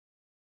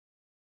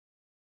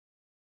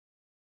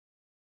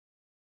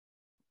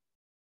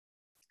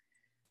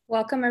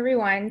Welcome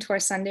everyone to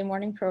our Sunday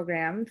morning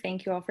program.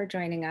 Thank you all for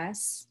joining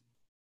us.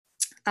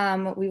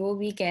 We will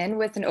begin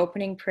with an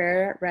opening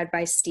prayer read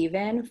by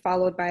Stephen,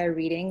 followed by a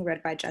reading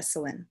read by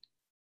Jesselyn.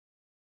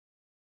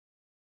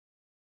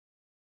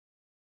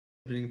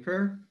 Opening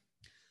prayer.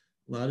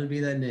 Lauded be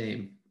thy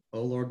name,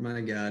 O Lord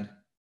my God.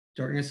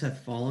 Darkness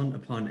hath fallen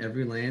upon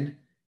every land,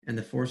 and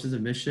the forces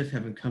of mischief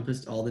have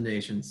encompassed all the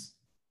nations.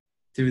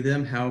 Through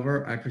them,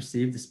 however, I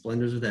perceive the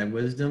splendors of thy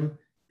wisdom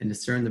and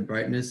discern the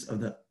brightness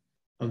of the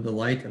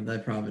light of thy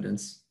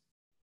providence.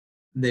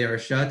 They are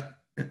shut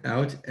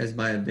out as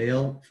by a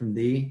veil from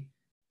thee,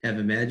 have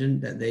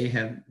imagined that they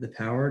have the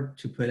power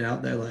to put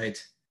out thy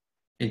light,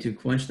 and to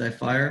quench thy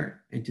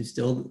fire, and to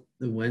still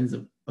the winds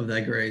of thy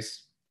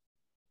grace.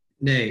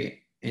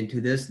 Nay, and to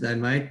this thy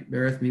might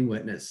beareth me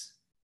witness.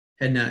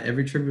 Had not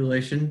every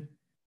tribulation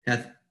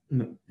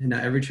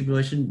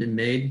been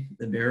made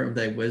the bearer of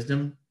thy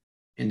wisdom,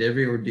 and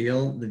every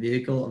ordeal the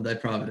vehicle of thy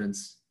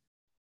providence,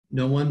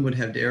 no one would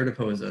have dared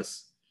oppose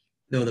us,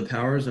 though the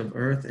powers of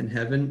earth and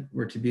heaven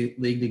were to be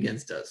leagued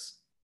against us.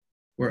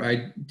 Were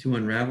I to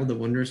unravel the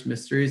wondrous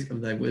mysteries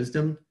of thy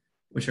wisdom,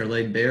 which are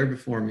laid bare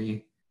before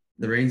me,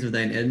 the reins of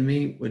thine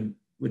enemy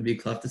would be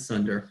cleft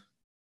asunder.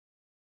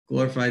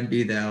 Glorified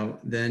be thou,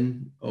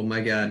 then, O my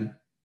God.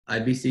 I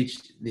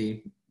beseech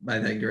thee by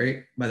thy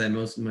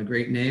most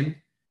great name,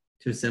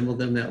 to assemble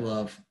them that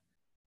love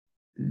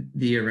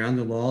thee around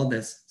the law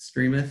that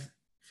streameth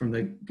from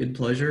the good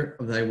pleasure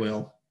of thy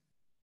will,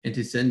 and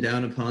to send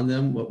down upon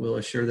them what will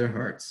assure their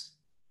hearts.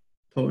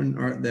 Potent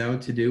art thou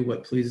to do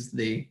what pleases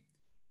thee.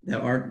 Thou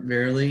art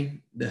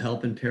verily the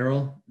help in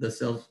peril, the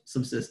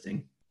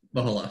self-subsisting.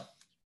 Baha'i.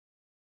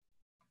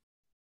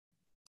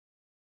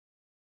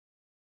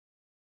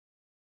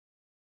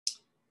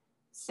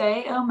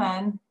 Say, O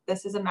men,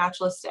 this is a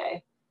matchless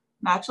day.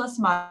 Matchless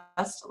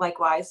must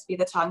likewise be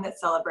the tongue that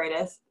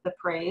celebrateth the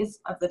praise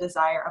of the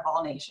desire of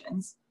all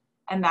nations,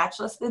 and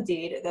matchless the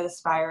deed that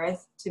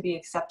aspireth to be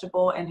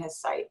acceptable in his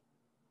sight.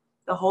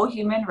 The whole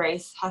human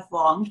race hath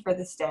longed for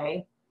this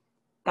day,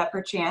 that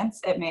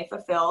perchance it may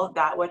fulfill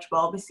that which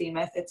well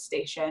beseemeth its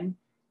station,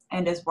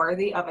 and is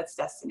worthy of its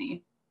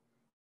destiny.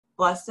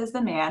 Blessed is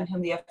the man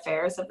whom the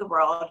affairs of the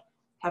world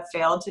have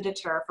failed to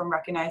deter from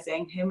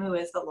recognizing him who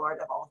is the Lord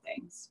of all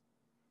things.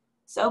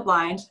 So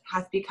blind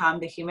hath become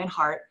the human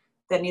heart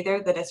that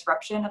neither the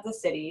disruption of the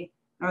city,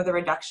 nor the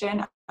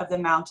reduction of the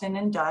mountain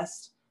in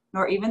dust,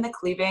 nor even the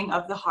cleaving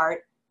of the heart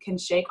can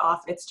shake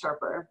off its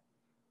torpor.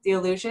 The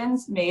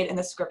illusions made in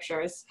the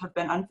scriptures have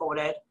been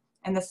unfolded,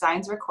 and the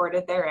signs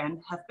recorded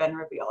therein have been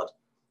revealed,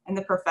 and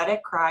the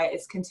prophetic cry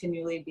is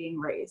continually being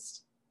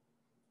raised.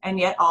 And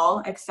yet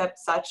all, except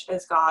such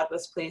as God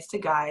was pleased to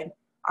guide,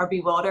 are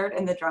bewildered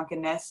in the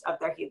drunkenness of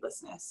their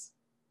heedlessness.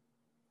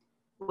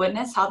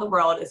 Witness how the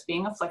world is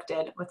being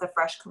afflicted with a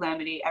fresh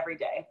calamity every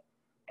day.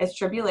 Its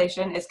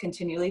tribulation is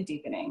continually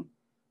deepening.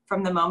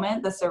 From the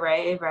moment the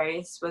Sarai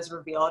race was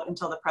revealed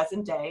until the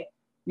present day,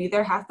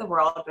 neither hath the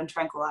world been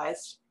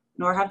tranquilized,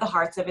 nor have the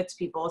hearts of its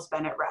peoples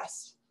been at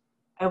rest.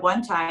 At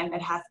one time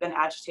it hath been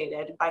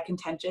agitated by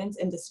contentions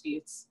and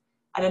disputes.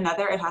 At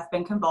another it hath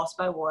been convulsed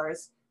by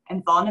wars,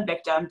 and fallen a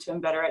victim to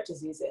inveterate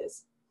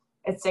diseases.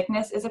 Its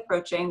sickness is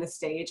approaching the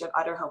stage of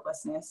utter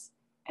hopelessness,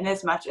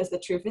 inasmuch as the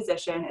true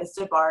physician is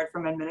debarred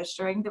from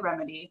administering the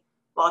remedy,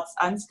 whilst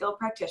unskilled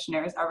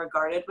practitioners are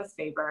regarded with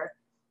favor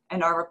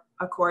and are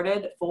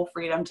accorded full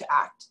freedom to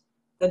act.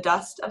 The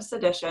dust of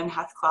sedition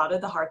hath clouded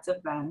the hearts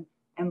of men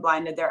and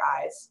blinded their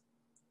eyes.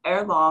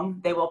 Ere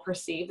long, they will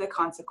perceive the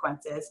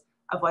consequences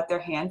of what their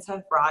hands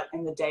have brought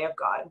in the day of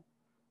God.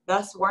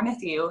 Thus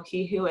warneth you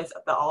he who is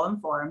the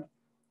all-informed,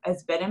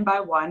 as bidden by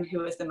one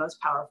who is the most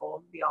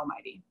powerful, the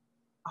Almighty.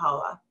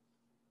 Baha'i.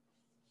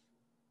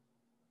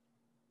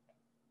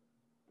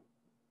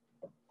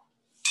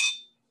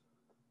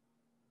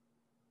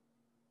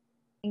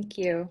 Thank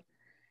you.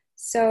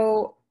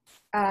 So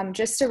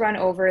just to run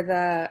over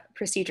the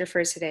procedure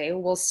for today,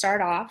 we'll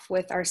start off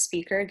with our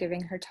speaker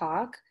giving her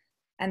talk.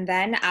 And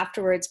then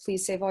afterwards,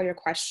 please save all your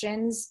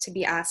questions to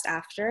be asked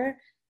after.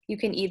 You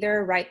can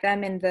either write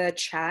them in the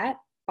chat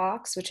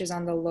box, which is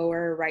on the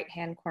lower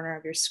right-hand corner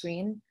of your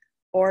screen,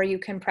 or you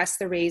can press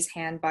the raise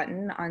hand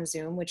button on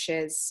Zoom, which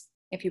is,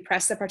 if you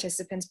press the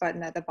participants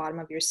button at the bottom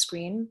of your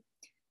screen,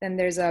 then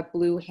there's a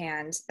blue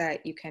hand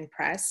that you can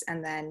press,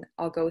 and then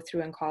I'll go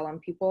through and call on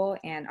people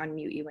and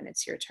unmute you when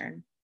it's your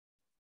turn.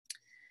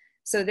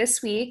 So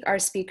this week, our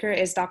speaker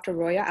is Dr.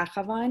 Roya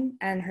Akhavan,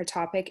 and her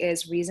topic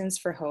is Reasons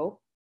for Hope.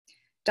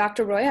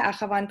 Dr. Roya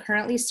Akhavan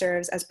currently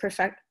serves as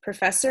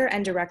Professor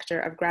and Director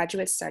of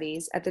Graduate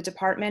Studies at the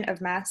Department of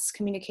Mass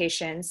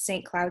Communication,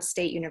 St. Cloud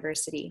State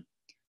University.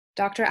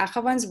 Dr.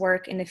 Akhavan's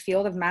work in the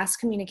field of mass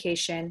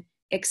communication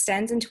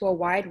extends into a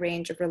wide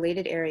range of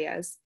related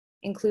areas,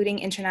 including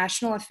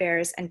international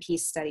affairs and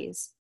peace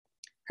studies.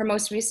 Her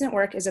most recent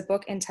work is a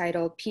book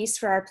entitled Peace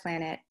for Our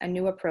Planet, A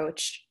New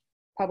Approach,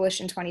 published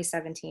in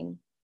 2017.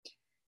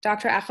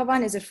 Dr.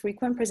 Akhavan is a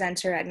frequent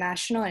presenter at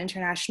national and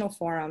international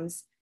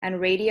forums and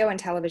radio and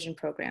television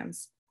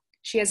programs.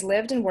 She has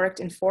lived and worked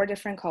in 4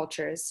 different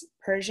cultures: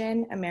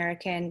 Persian,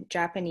 American,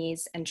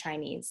 Japanese, and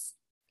Chinese.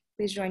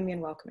 Please join me in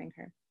welcoming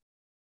her.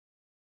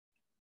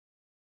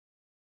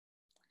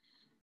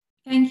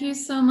 Thank you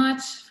so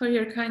much for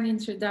your kind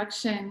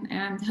introduction,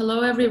 and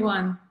hello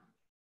everyone.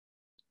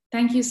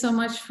 Thank you so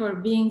much for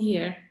being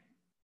here.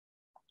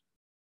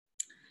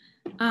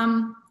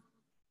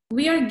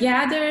 We are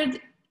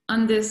gathered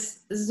on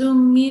this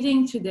Zoom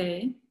meeting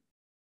today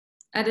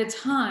at a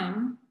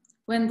time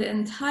when the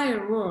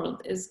entire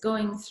world is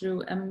going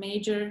through a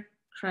major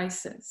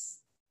crisis.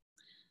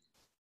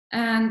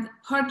 And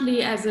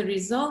partly as a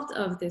result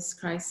of this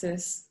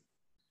crisis,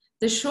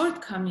 the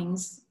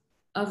shortcomings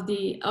of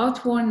the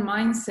outworn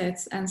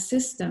mindsets and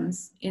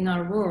systems in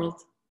our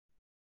world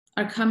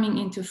are coming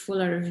into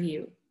fuller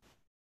view.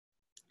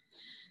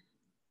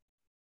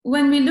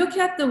 When we look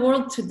at the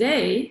world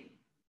today,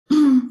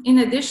 in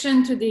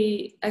addition to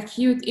the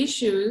acute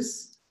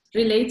issues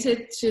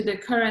related to the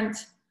current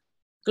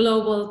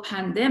global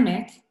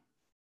pandemic,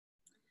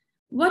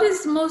 what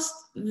is most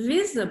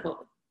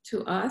visible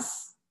to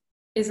us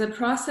is a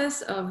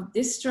process of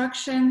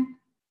destruction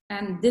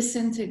and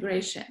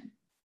disintegration,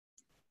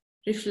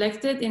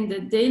 reflected in the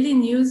daily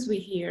news we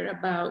hear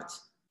about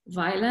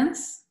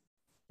violence,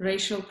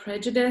 racial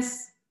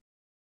prejudice,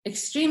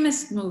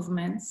 extremist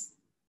movements,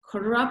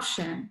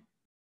 corruption,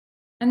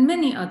 and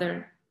many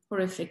other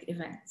horrific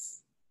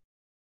events.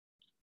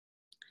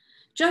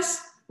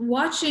 Just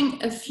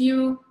watching a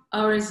few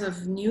hours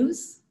of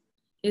news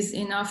is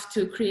enough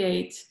to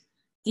create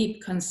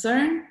deep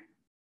concern,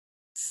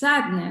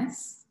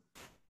 sadness,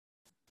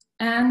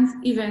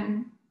 and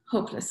even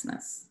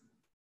hopelessness.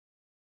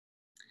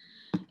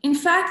 In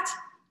fact,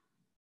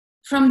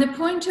 from the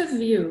point of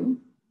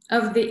view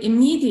of the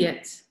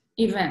immediate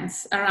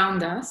events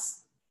around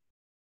us,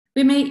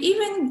 we may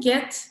even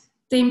get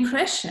the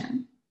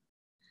impression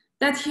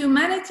that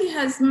humanity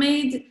has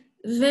made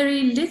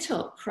very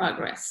little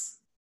progress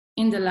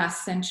in the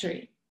last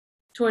century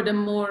toward a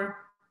more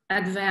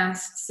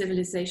advanced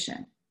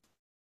civilization,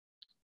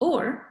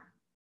 or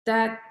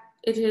that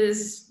it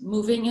is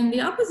moving in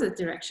the opposite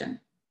direction.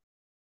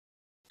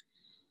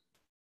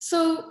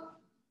 So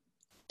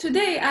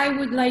today I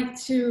would like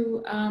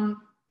to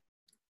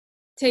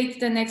take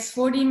the next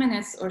 40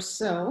 minutes or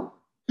so,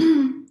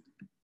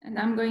 and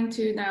I'm going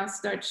to now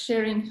start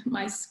sharing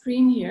my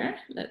screen here.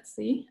 Let's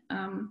see.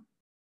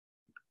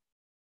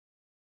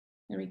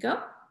 There we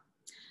go.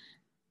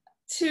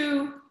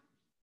 To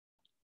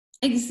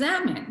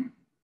examine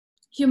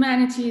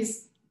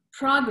humanity's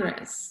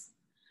progress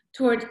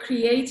toward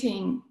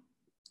creating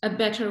a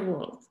better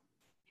world.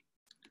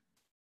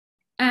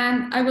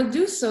 And I will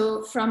do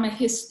so from a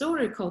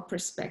historical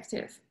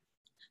perspective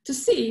to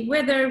see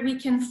whether we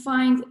can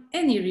find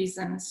any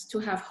reasons to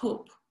have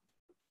hope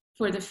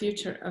for the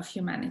future of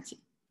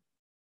humanity.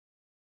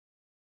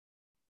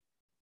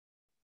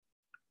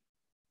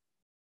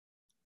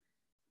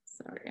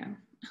 Sorry.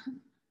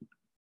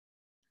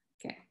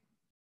 Okay.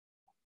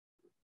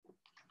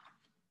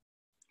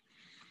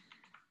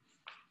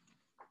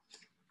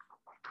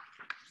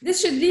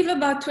 This should leave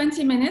about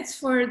 20 minutes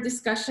for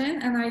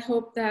discussion, and I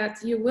hope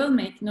that you will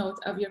make note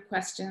of your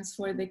questions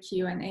for the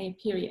Q&A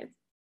period.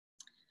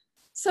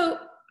 So,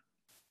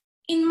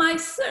 in my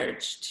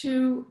search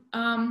to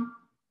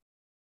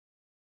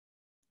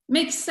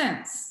make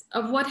sense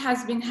of what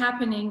has been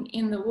happening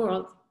in the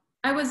world,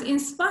 I was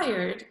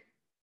inspired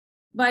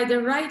by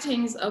the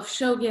writings of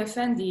Shoghi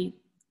Effendi,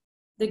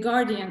 the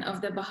guardian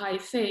of the Baha'i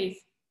faith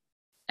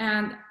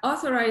and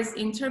authorized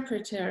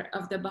interpreter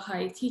of the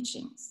Baha'i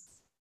teachings,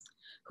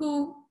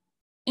 who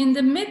in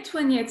the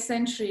mid-20th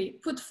century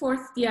put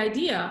forth the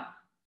idea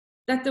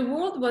that the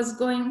world was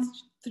going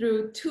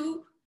through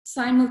 2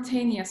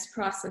 simultaneous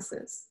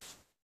processes,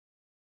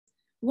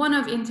 one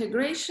of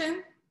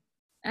integration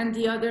and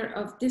the other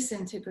of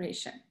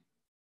disintegration.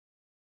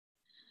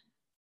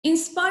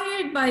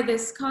 Inspired by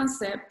this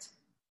concept,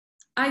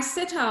 I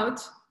set out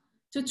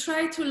to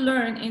try to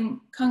learn in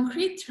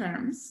concrete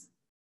terms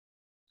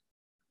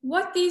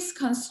what these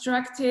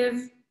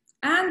constructive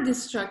and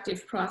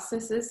destructive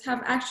processes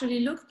have actually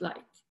looked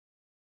like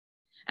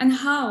and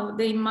how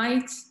they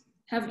might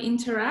have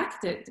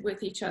interacted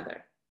with each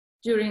other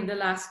during the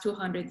last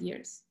 200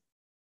 years.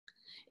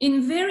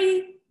 In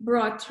very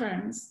broad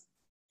terms,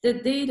 the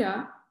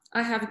data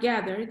I have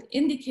gathered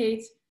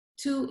indicate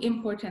 2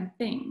 important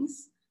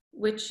things,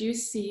 which you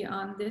see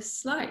on this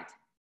slide.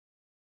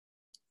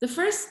 The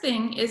first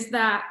thing is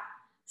that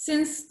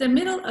since the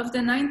middle of the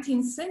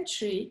 19th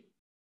century,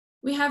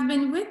 we have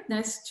been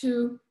witness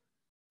to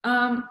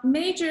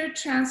major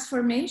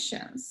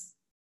transformations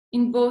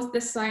in both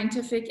the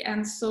scientific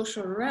and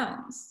social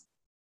realms.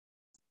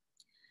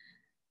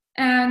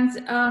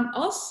 And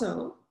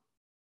also,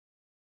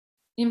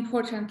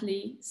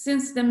 importantly,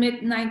 since the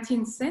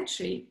mid-19th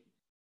century,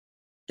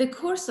 the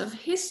course of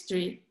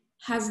history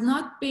has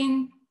not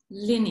been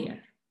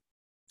linear,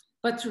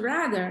 but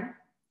rather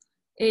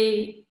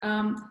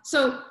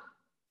so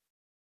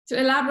to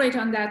elaborate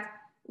on that,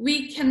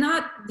 we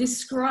cannot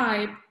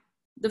describe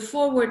the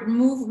forward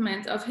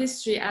movement of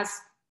history as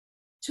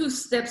 2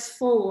 steps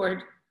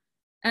forward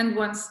and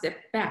 1 step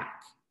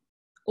back,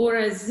 or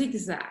a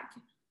zigzag,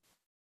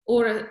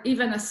 or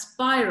even a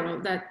spiral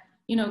that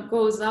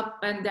goes up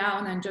and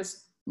down and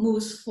just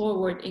moves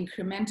forward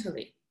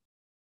incrementally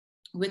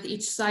with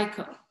each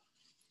cycle.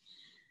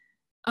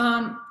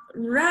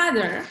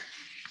 Rather,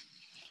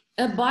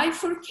 a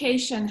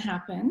bifurcation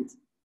happened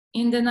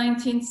in the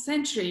 19th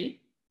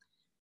century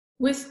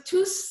with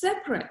 2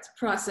 separate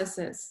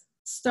processes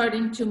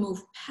starting to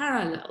move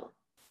parallel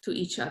to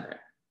each other.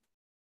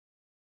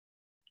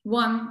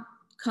 One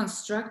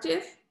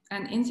constructive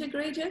and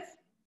integrative,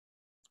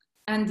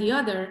 and the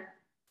other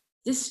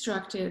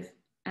destructive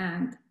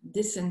and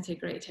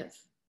disintegrative,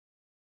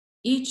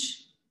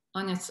 each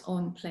on its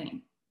own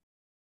plane.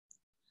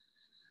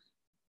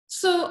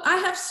 So I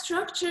have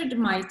structured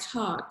my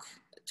talk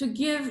to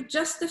give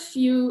just a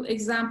few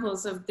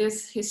examples of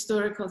this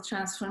historical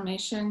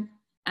transformation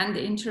and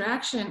the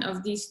interaction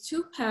of these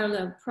 2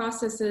 parallel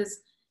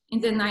processes in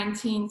the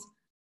 19th,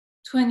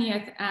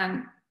 20th,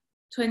 and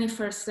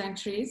 21st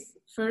centuries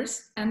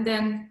first, and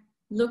then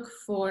look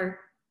for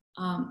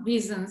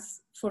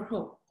reasons for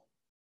hope.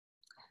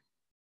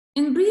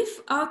 In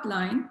brief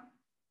outline,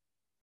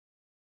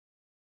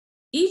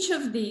 each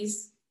of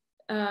these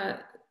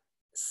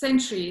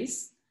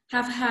centuries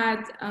have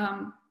had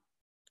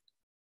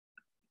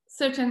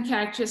certain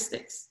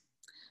characteristics.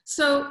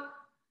 So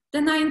the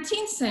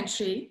 19th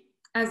century,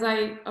 as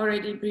I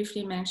already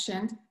briefly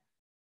mentioned,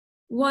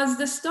 was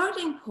the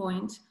starting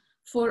point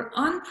for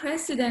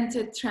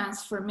unprecedented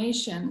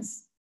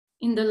transformations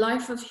in the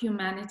life of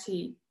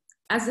humanity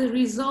as a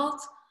result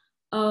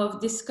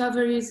of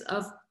discoveries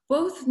of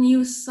both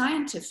new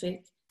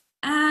scientific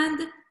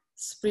and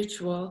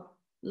spiritual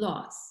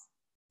laws,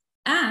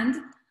 and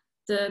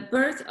the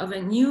birth of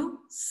a new,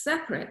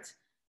 separate,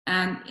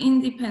 and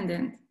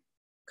independent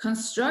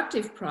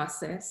constructive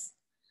process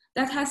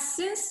that has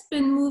since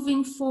been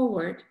moving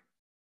forward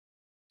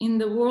in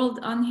the world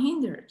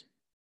unhindered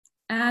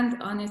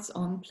and on its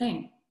own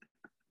plane.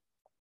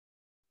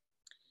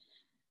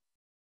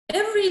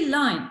 Every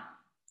line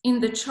in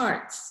the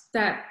charts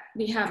that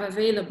we have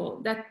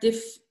available that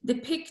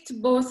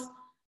depict both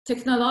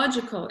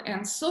technological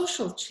and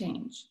social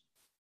change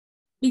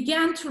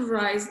began to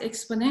rise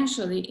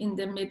exponentially in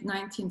the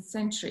mid-19th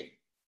century.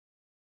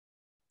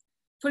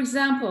 For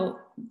example,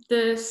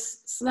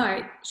 this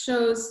slide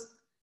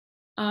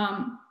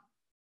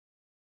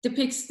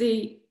depicts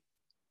the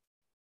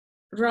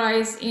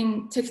rise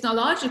in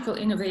technological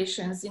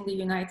innovations in the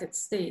United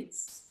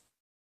States.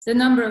 The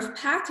number of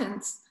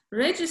patents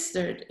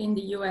registered in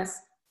the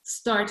US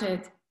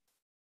started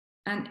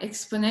an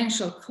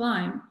exponential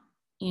climb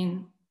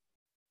in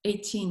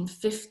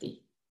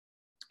 1850,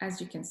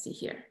 as you can see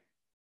here.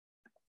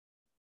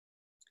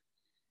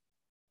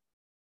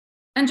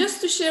 And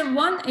just to share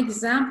one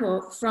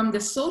example from the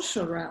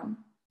social realm,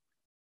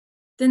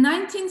 the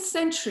 19th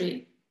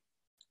century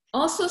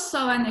also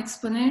saw an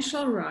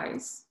exponential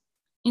rise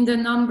in the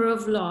number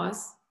of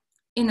laws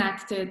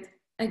enacted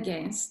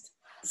against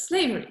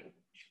slavery.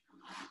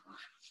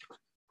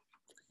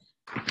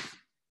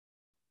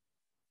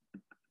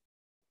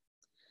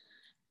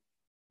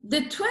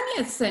 The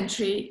 20th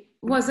century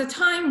was a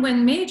time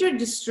when major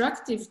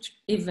destructive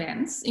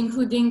events,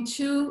 including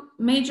 2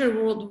 major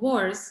world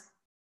wars,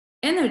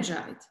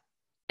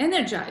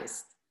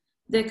 energized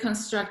the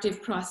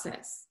constructive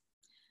process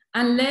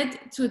and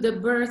led to the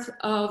birth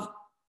of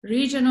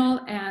regional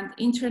and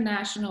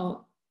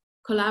international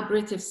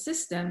collaborative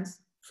systems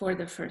for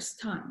the first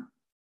time.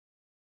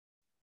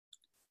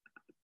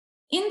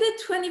 In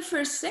the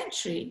 21st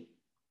century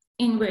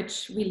in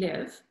which we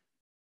live,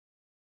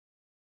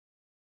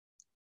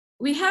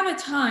 we have a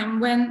time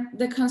when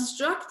the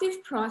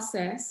constructive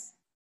process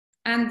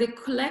and the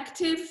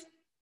collective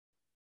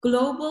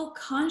global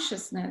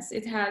consciousness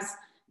it has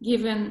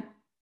given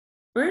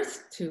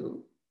birth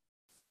to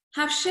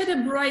have shed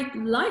a bright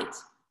light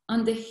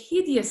on the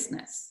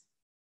hideousness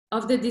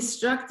of the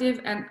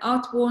destructive and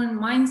outworn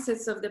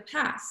mindsets of the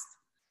past,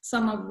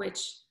 some of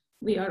which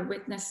we are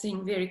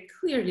witnessing very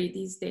clearly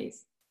these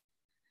days,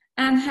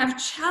 and have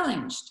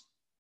challenged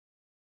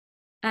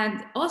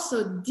and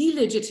also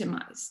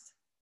delegitimized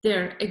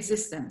their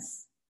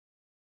existence.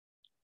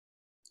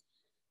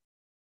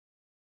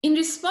 In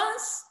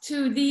response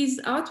to these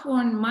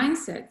outworn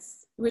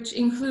mindsets, which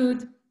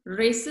include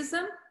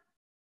racism,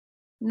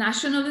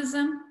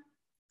 nationalism,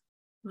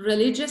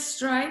 religious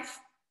strife,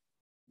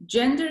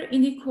 gender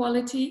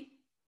inequality,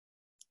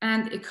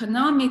 and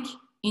economic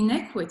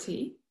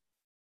inequity,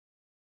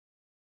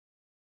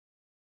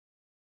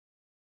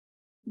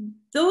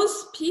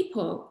 those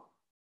people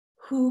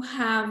who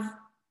have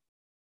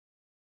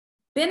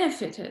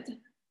benefited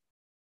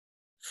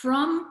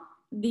from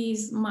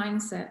these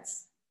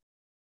mindsets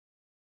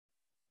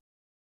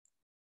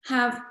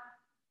have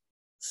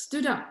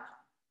stood up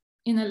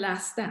in a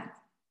last stand.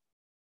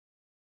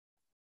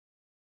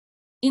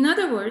 In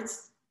other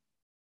words,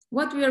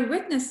 what we are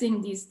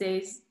witnessing these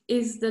days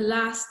is the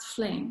last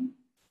flame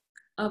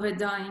of a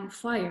dying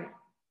fire.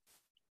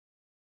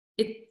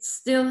 It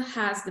still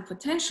has the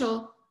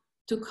potential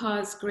to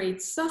cause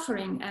great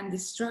suffering and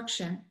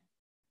destruction,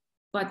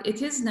 but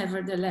it is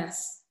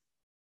nevertheless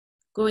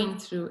going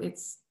through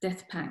its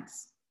death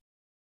pangs.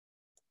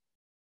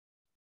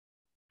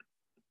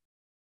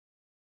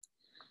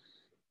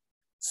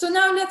 So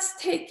now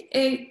let's take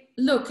a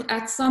look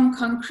at some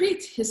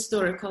concrete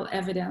historical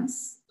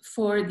evidence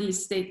for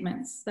these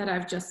statements that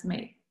I've just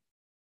made.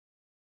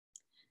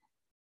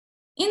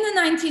 In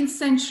the 19th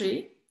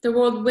century, the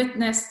world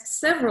witnessed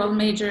several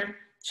major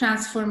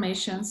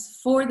transformations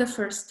for the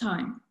first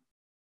time.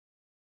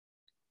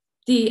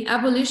 The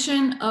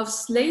abolition of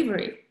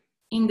slavery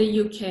in the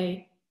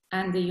UK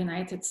and the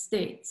United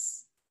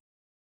States,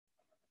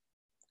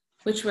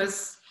 which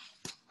was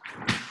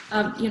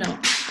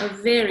a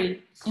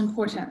very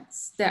important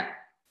step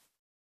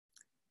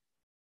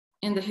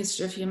in the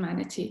history of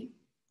humanity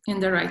in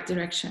the right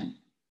direction.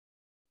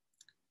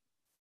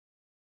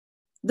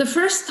 The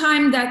first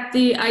time that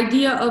the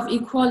idea of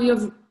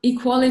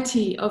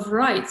equality of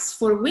rights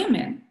for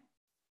women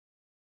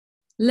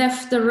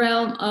left the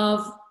realm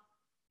of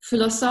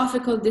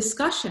philosophical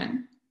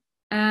discussion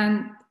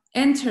and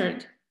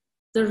entered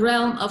the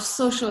realm of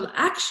social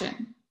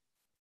action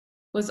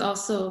was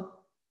also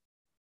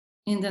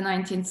in the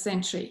 19th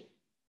century.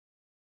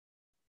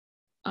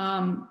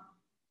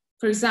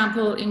 For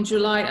example, in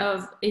July of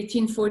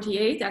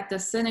 1848 at the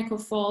Seneca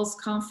Falls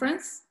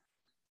Conference,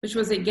 which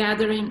was a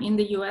gathering in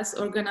the US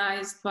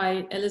organized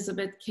by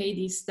Elizabeth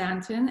Cady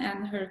Stanton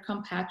and her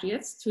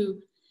compatriots to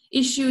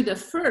issue the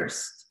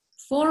first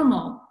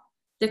formal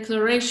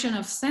declaration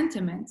of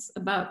sentiments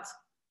about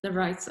the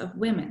rights of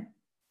women.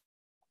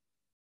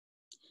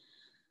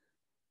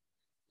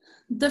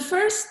 The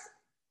first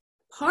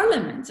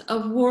Parliament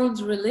of World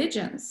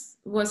Religions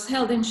was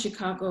held in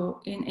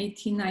Chicago in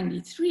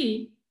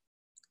 1893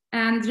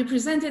 and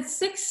represented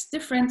 6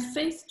 different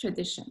faith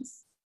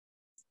traditions.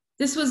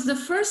 This was the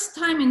first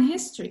time in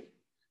history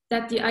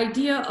that the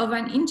idea of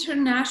an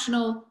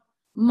international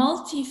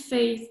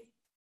multi-faith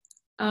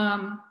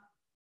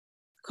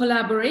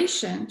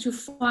collaboration to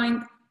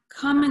find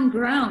common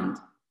ground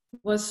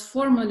was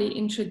formally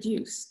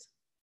introduced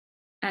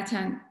at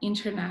an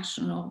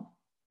international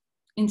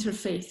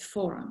interfaith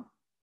forum.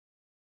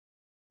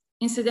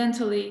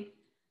 Incidentally,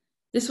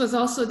 this was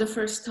also the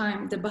first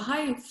time the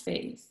Baha'i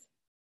faith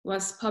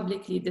was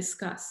publicly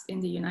discussed in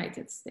the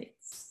United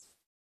States.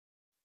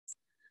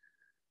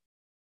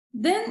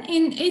 Then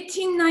in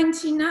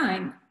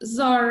 1899,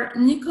 Tsar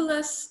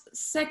Nicholas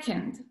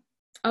II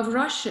of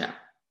Russia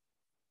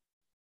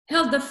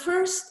held the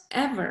first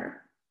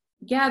ever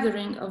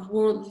gathering of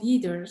world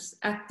leaders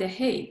at The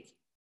Hague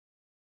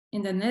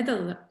in the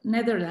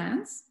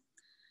Netherlands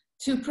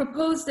to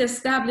propose the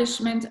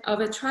establishment of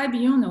a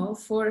tribunal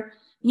for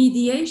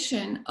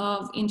mediation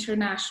of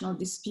international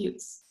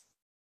disputes.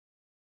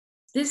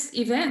 This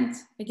event,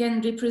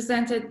 again,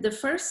 represented the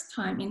first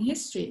time in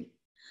history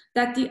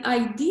that the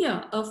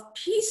idea of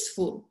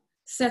peaceful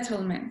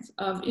settlement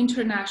of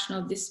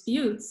international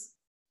disputes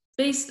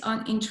based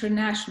on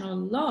international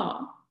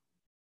law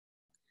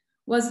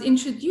was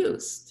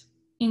introduced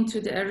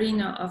into the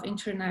arena of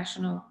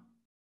international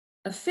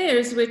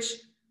affairs, which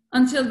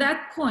until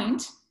that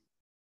point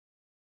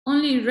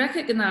only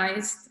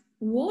recognized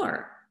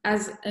war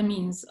as a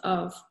means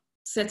of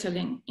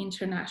settling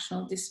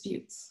international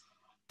disputes.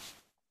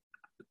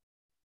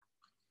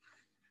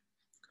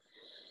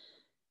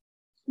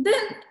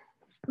 Then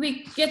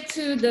we get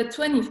to the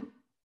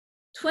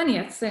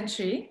 20th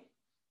century.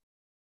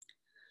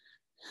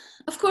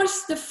 Of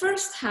course, the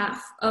first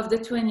half of the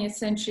 20th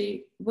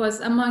century was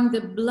among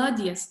the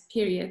bloodiest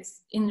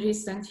periods in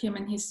recent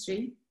human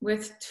history,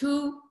 with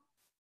 2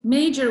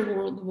 major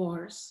world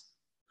wars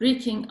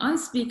wreaking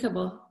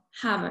unspeakable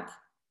havoc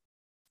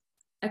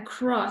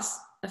across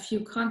a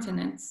few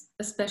continents,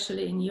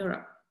 especially in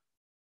Europe.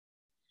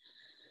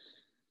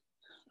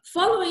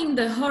 Following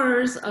the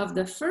horrors of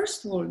the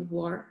First World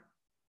War,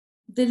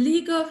 the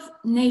League of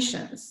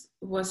Nations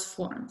was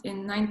formed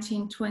in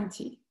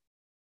 1920.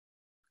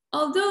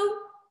 Although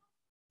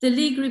the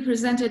League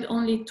represented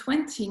only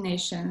 20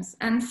 nations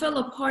and fell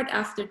apart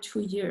after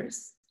 2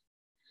 years,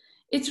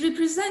 it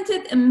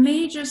represented a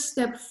major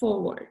step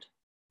forward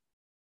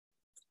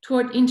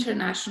toward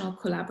international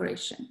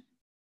collaboration.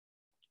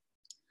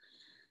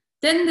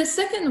 Then the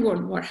Second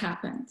World War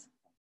happened,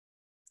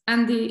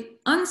 and the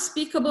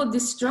unspeakable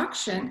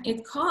destruction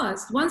it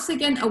caused once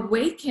again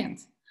awakened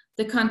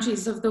the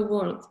countries of the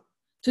world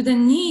to the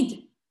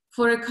need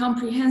for a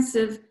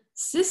comprehensive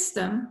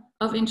system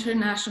of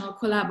international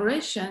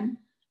collaboration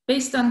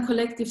based on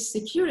collective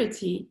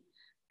security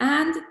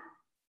and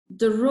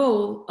the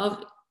rule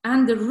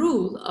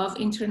of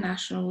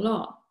international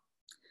law.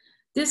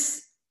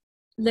 This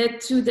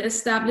led to the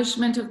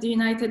establishment of the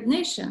United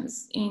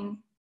Nations in,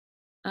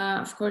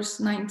 of course,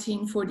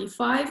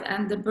 1945,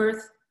 and the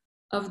birth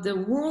of the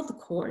World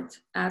Court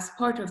as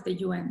part of the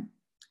UN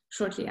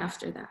shortly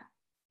after that.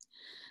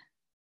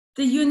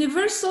 The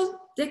Universal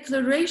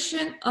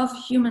Declaration of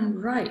Human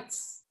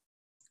Rights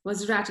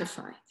was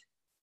ratified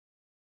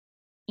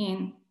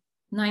in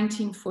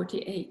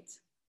 1948.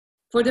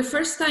 For the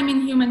first time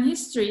in human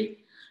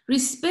history,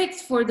 respect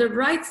for the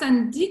rights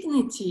and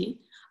dignity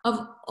of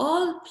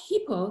all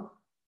people,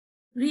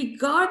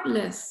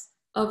 regardless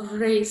of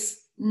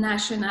race,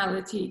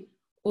 nationality,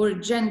 or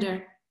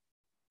gender,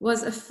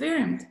 was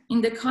affirmed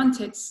in the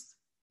context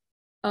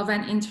of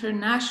an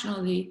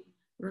internationally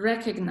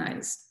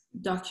recognized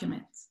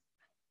document.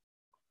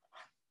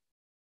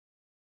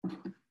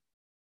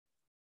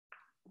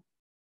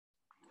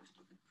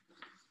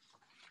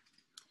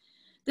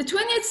 The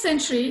 20th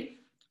century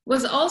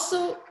was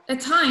also a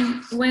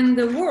time when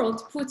the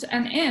world put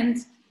an end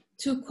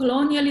to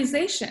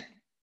colonialization.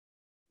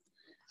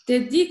 The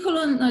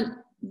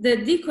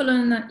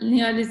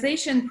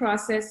decolonialization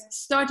process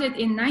started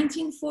in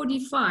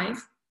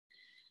 1945,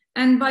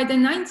 and by the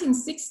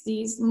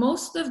 1960s,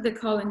 most of the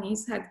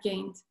colonies had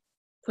gained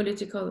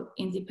political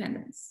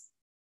independence.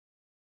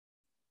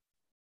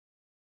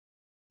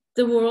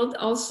 The world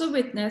also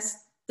witnessed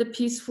the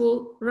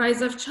peaceful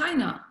rise of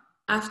China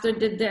after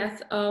the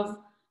death of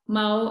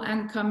Mao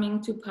and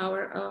coming to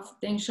power of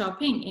Deng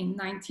Xiaoping in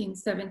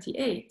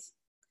 1978,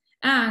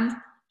 and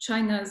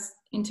China's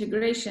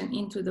integration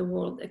into the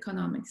world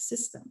economic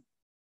system.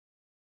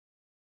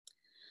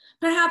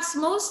 Perhaps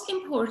most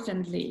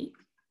importantly,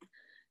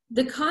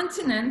 the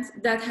continent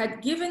that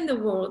had given the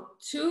world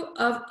two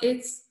of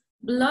its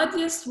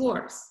bloodiest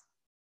wars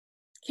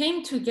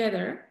came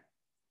together,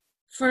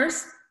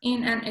 first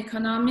in an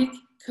economic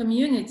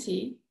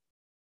community,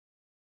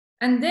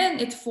 and then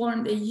it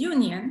formed a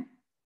union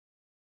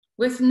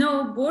with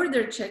no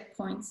border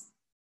checkpoints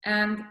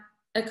and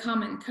a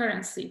common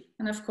currency.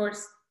 And of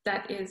course,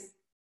 that is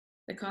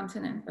the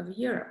continent of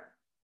Europe.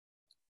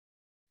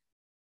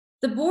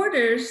 The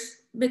borders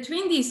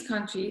between these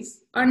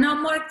countries are now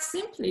marked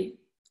simply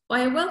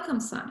by a welcome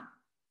sign.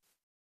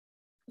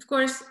 Of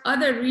course,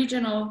 other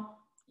regional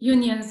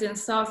unions in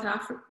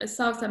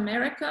South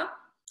America,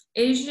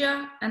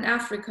 Asia, and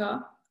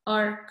Africa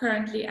are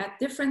currently at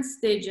different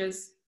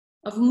stages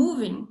of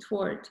moving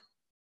toward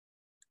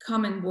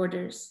common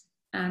borders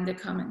and a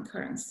common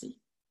currency.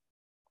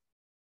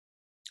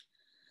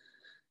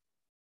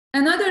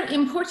 Another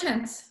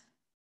important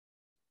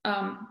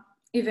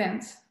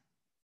event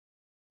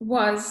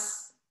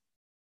was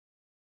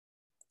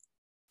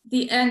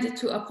the end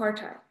to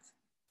apartheid,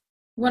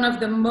 one of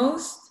the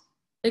most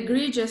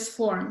egregious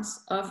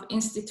forms of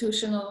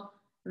institutional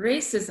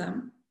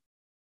racism,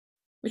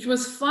 which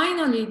was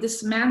finally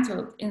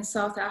dismantled in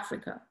South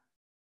Africa,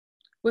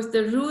 with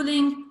the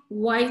ruling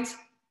white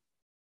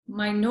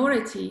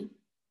minority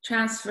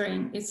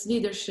transferring its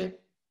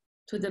leadership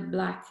to the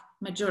Black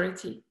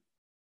majority.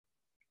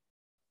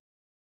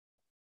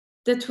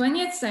 The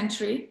 20th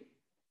century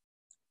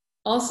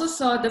also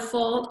saw the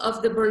fall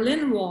of the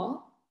Berlin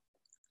Wall,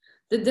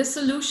 the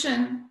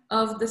dissolution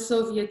of the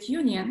Soviet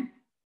Union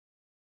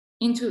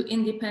into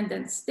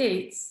independent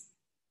states,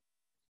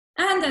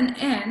 and an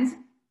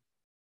end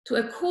to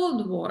a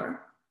Cold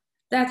War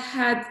that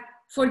had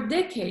for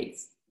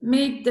decades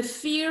made the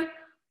fear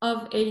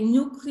of a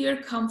nuclear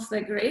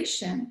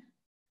conflagration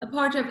a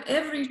part of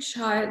every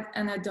child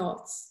and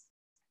adult's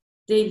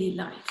daily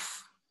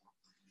life.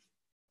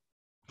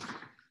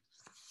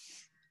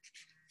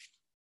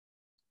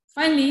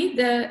 Finally,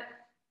 the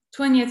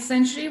 20th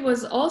century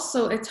was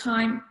also a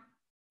time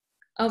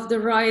of the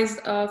rise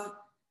of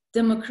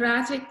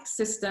democratic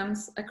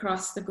systems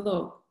across the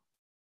globe.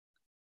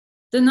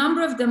 The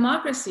number of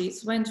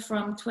democracies went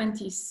from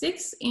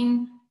 26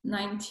 in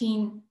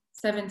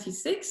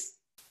 1976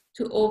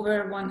 to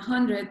over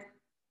 100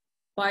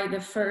 by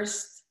the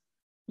first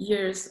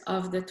years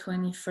of the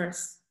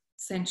 21st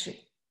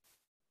century.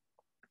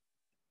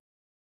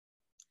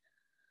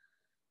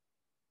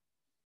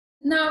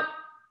 Now,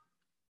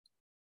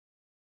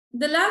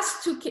 the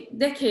last 2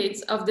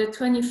 decades of the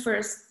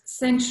 21st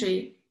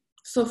century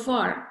so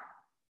far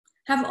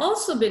have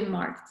also been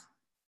marked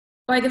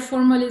by the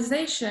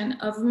formalization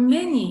of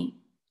many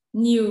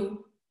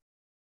new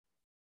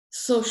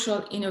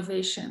social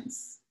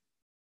innovations.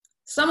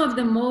 Some of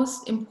the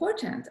most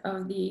important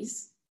of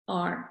these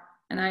are,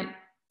 and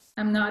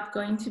I'm not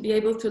going to be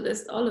able to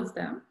list all of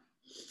them,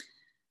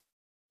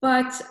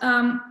 but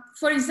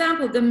for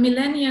example, the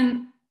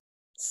Millennium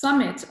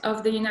Summit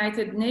of the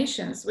United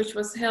Nations, which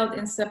was held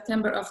in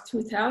September of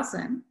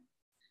 2000,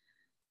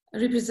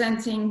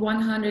 representing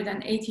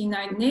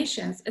 189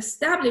 nations,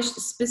 established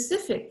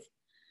specific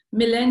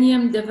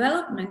Millennium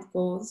Development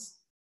Goals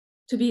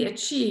to be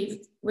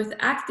achieved with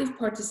active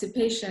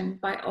participation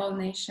by all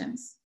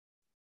nations.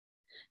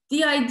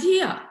 The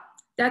idea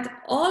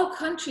that all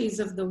countries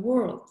of the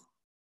world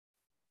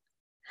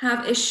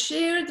have a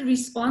shared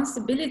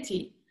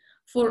responsibility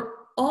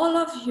for all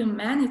of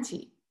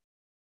humanity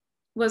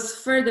was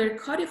further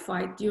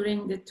codified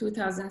during the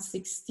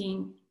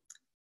 2016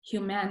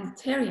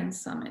 Humanitarian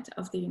Summit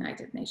of the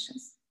United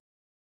Nations.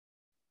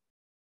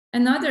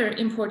 Another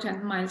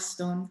important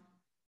milestone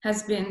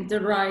has been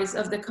the rise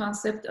of the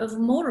concept of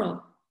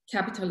moral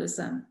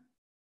capitalism.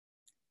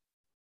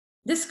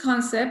 This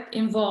concept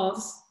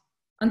involves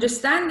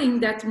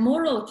understanding that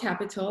moral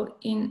capital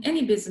in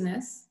any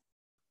business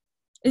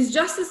is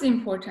just as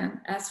important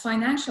as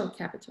financial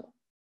capital.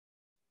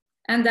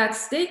 and that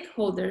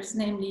stakeholders,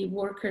 namely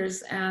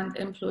workers and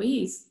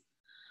employees,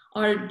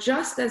 are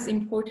just as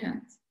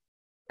important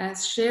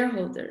as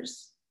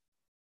shareholders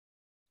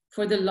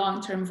for the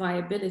long-term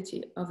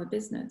viability of a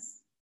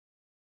business.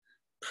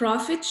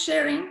 Profit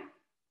sharing,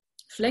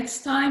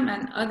 flex time,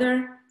 and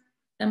other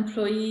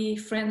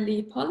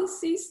employee-friendly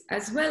policies,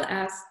 as well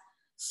as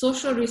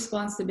social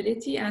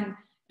responsibility and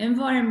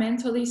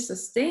environmentally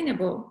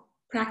sustainable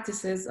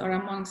practices are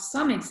among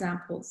some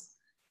examples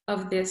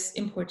of this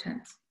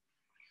important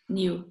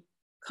new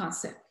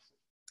concept.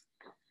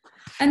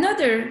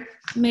 Another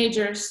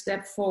major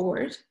step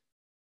forward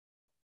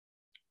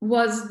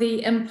was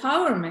the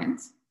empowerment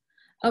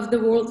of the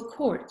World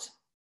Court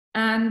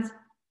and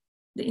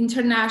the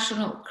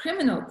International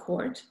Criminal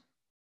Court,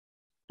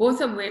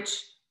 both of which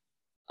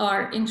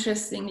are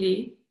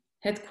interestingly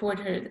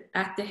headquartered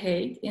at The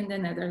Hague in the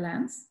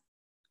Netherlands,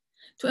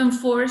 to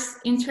enforce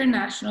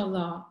international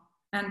law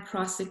and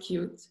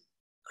prosecute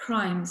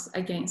crimes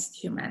against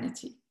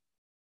humanity.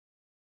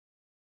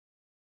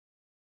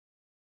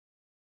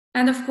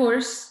 And of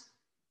course,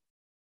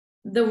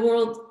 the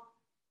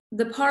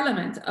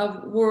Parliament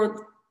of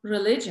World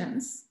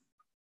Religions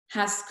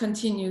has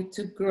continued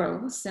to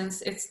grow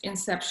since its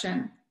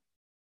inception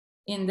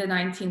in the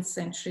 19th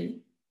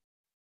century.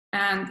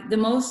 And the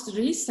most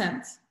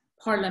recent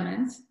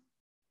parliament,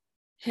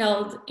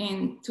 held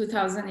in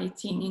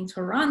 2018 in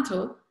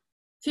Toronto,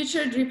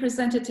 featured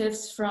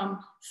representatives from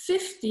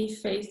 50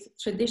 faith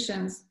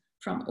traditions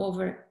from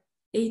over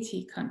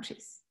 80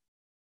 countries.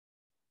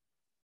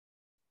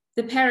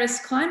 The Paris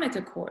Climate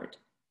Accord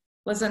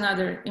was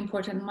another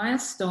important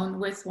milestone,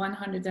 with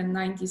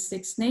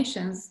 196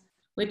 nations,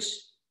 which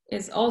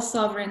is all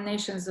sovereign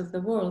nations of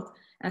the world,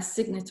 as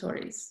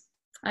signatories.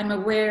 I'm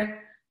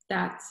aware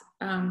that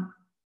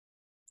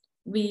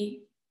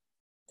the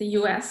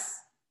US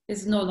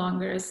is no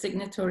longer a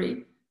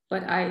signatory,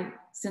 but I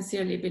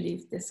sincerely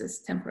believe this is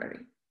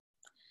temporary.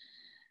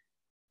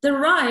 The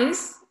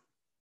rise,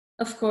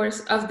 of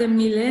course, of the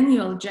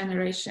millennial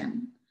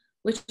generation,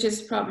 which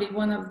is probably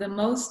one of the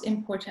most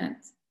important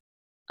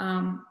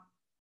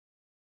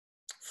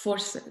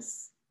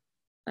forces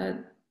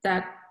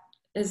that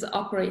is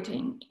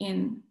operating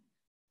in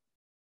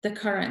the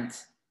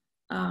current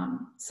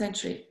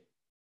century.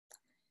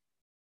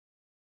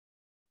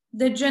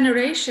 The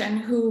generation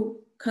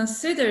who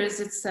considers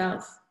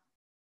itself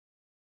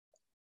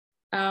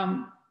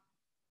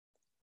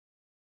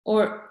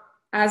or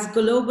as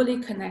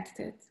globally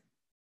connected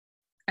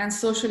and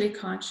socially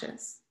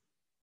conscious.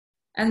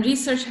 And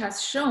research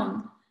has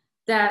shown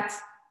that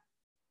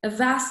a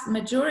vast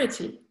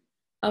majority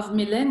of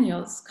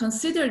millennials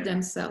consider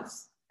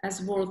themselves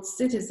as world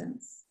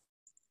citizens.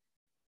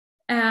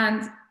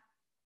 And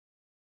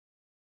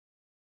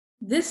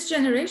this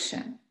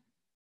generation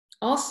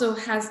also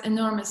has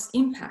enormous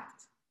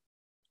impact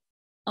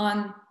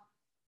on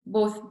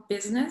both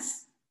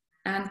business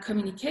and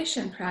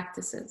communication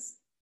practices.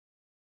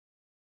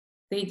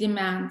 They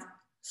demand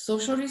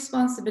social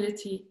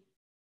responsibility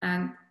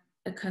and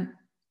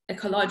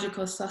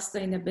ecological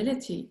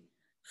sustainability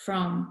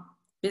from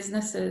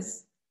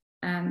businesses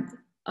and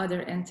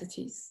other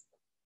entities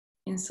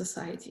in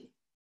society.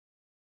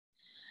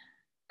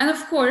 And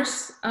of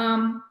course,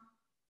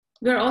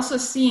 we're also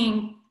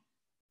seeing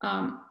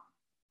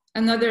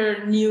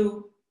another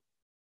new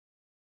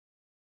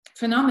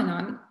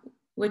phenomenon,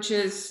 which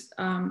is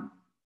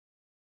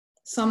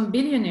some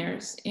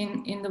billionaires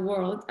in the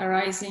world are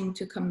rising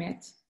to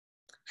commit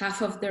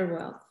half of their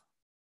wealth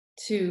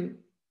to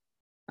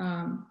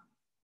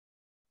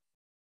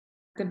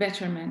the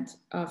betterment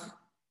of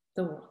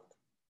the world.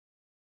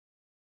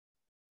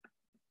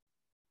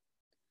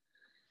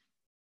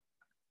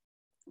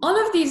 All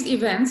of these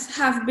events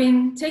have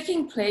been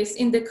taking place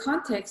in the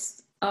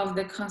context of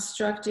the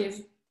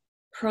constructive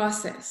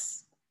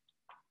process.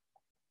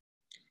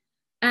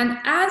 And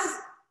as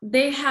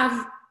they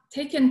have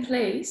taken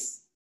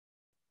place,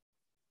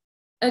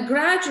 a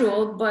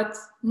gradual but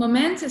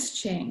momentous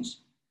change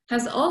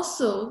has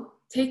also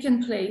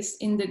taken place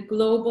in the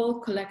global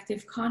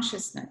collective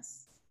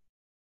consciousness.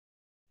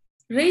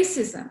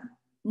 Racism,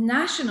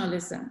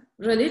 nationalism,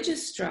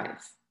 religious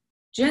strife,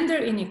 gender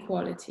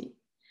inequality,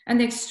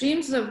 and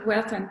extremes of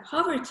wealth and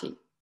poverty,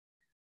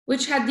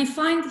 which had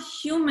defined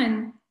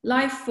human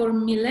life for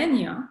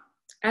millennia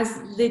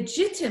as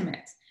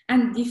legitimate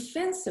and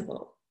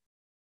defensible,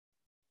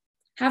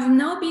 have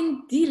now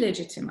been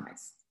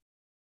delegitimized.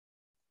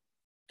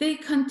 They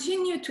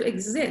continue to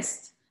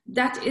exist,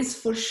 that is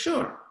for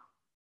sure,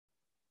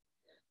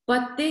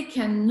 but they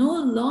can no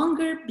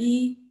longer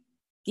be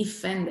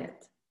defended.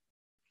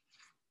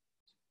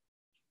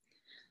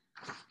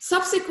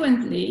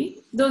 Subsequently,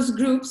 those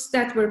groups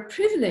that were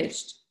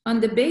privileged on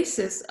the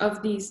basis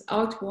of these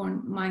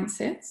outworn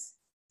mindsets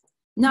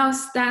now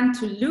stand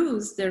to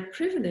lose their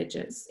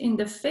privileges in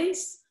the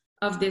face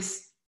of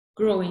this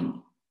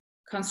growing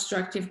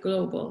constructive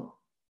global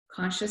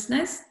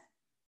consciousness,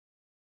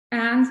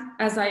 and,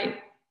 as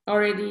I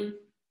already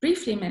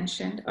briefly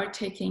mentioned, are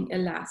taking a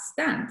last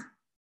stand.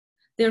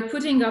 They're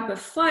putting up a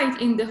fight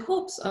in the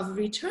hopes of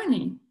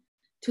returning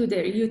to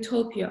their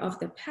utopia of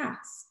the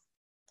past.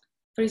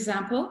 For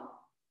example,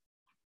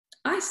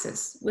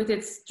 ISIS, with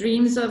its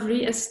dreams of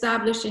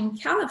re-establishing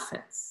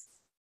caliphates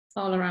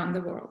all around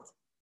the world,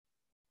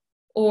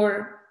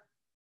 or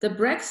the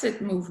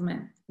Brexit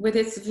movement, with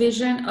its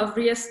vision of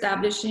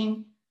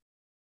re-establishing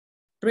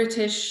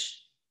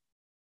British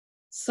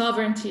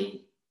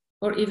sovereignty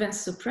or even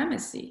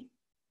supremacy.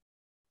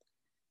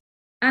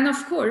 And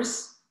of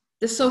course,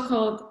 the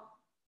so-called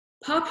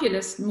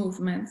populist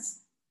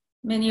movements,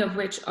 many of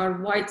which are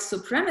white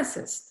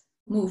supremacist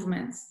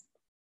movements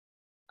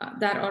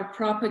that are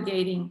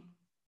propagating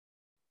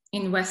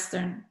in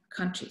Western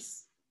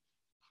countries.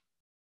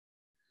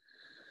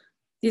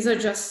 These are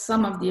just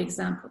some of the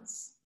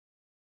examples.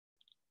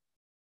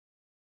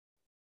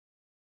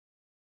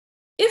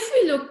 If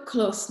we look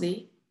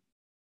closely,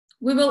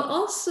 we will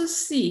also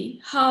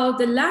see how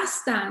the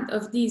last stand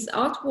of these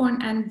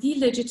outworn and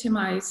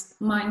delegitimized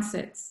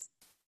mindsets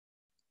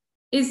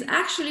is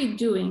actually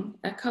doing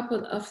a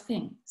couple of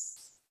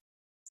things.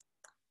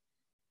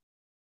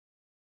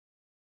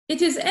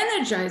 It is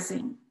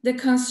energizing the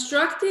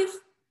constructive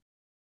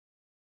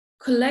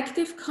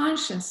collective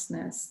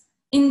consciousness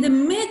in the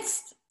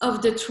midst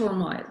of the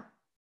turmoil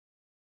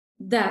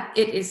that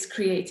it is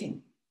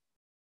creating.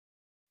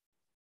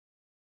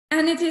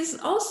 And it is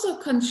also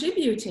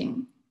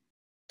contributing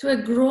to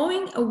a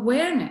growing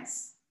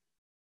awareness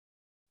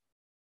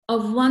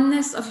of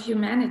oneness of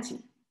humanity,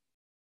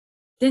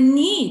 the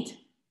need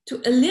to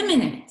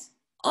eliminate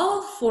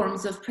all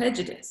forms of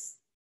prejudice,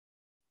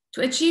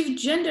 to achieve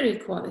gender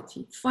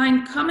equality,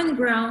 find common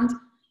ground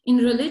in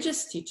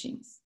religious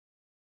teachings,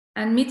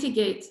 and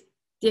mitigate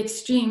the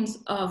extremes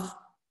of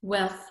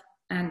wealth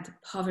and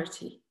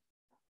poverty.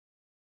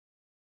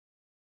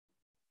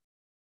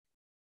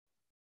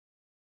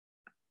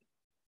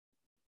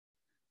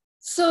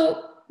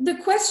 So the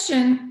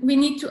question we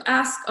need to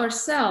ask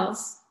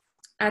ourselves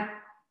at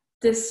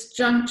this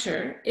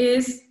juncture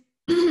is,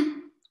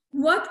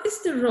 what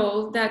is the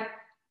role that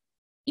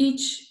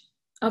each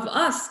of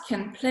us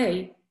can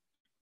play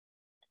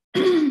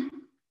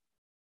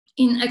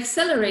in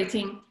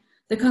accelerating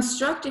the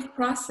constructive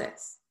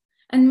process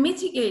and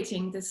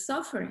mitigating the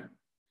suffering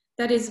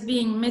that is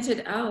being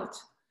meted out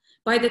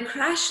by the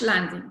crash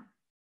landing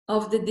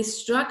of the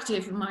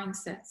destructive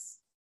mindsets?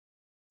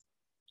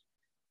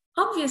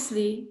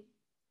 Obviously,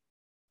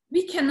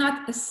 we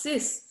cannot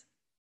assist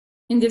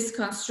in this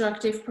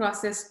constructive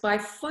process by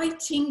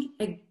fighting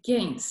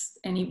against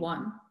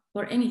anyone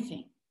or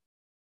anything.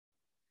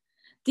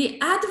 The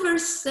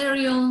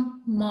adversarial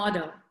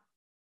model,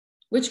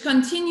 which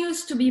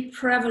continues to be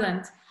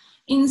prevalent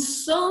in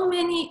so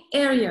many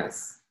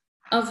areas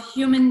of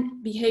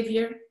human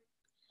behavior,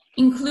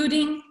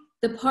 including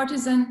the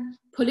partisan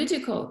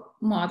political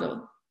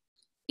model,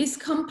 is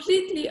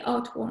completely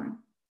outworn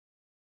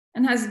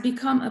and has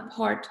become a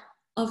part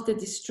of the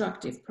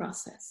destructive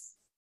process.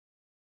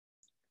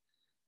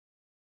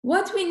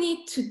 What we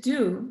need to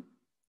do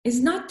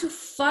is not to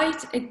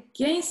fight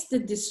against the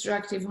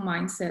destructive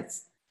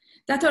mindsets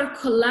that are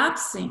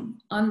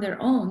collapsing on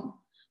their own,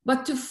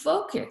 but to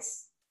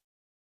focus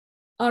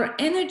our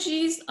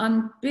energies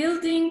on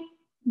building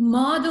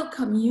model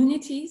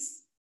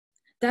communities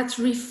that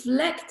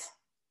reflect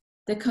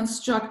the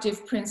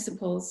constructive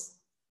principles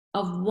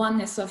of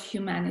oneness of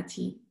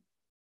humanity,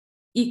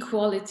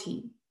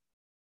 equality,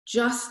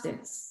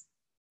 justice,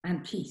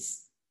 and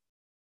peace.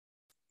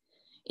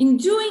 In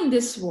doing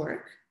this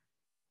work,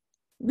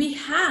 we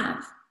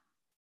have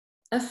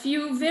a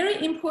few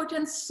very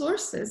important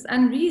sources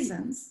and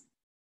reasons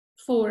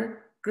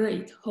for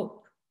great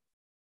hope.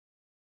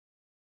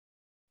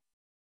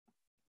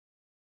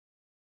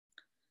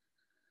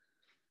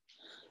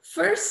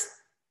 First,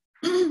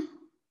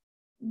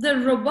 the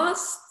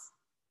robust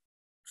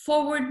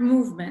forward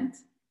movement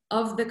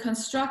of the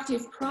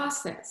constructive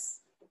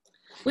process,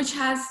 which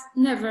has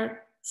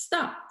never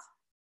stopped.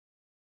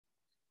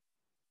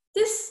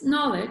 This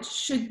knowledge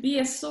should be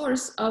a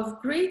source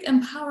of great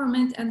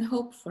empowerment and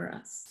hope for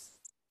us,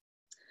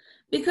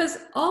 because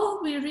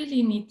all we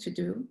really need to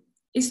do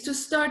is to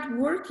start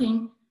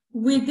working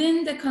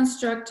within the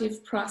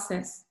constructive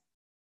process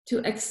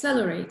to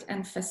accelerate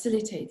and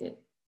facilitate it.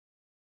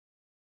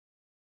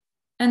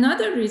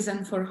 Another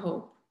reason for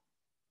hope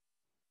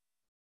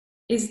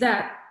is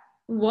that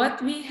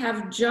what we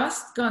have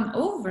just gone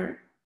over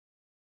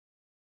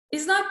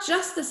is not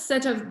just a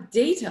set of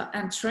data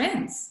and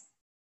trends.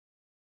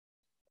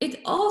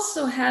 It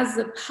also has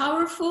a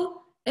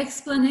powerful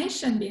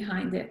explanation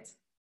behind it,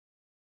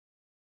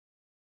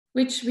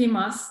 which we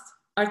must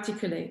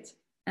articulate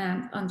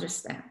and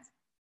understand.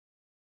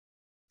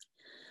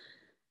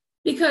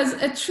 Because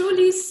a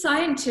truly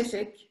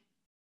scientific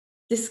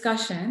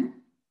discussion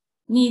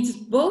needs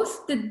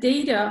both the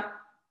data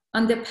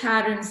on the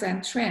patterns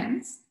and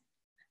trends,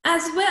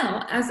 as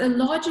well as a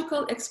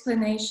logical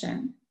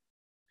explanation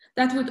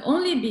that would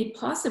only be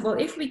possible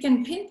if we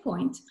can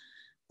pinpoint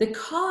the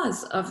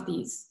cause of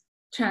these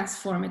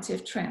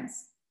transformative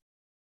trends.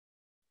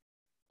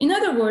 In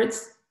other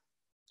words,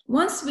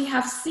 once we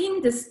have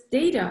seen this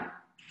data,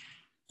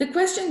 the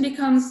question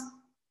becomes,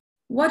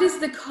 What is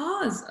the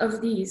cause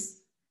of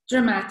these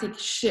dramatic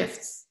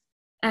shifts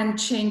and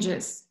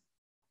changes?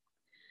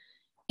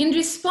 In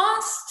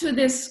response to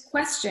this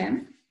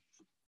question,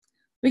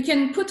 we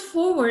can put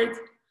forward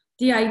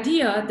the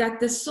idea that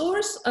the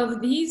source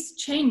of these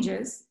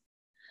changes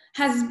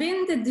has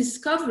been the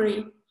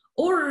discovery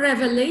or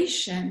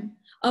revelation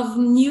of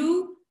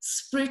new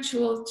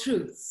spiritual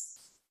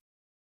truths.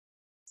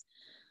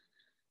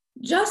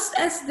 Just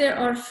as there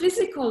are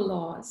physical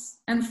laws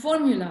and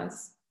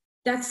formulas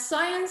that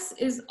science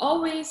is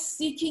always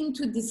seeking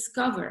to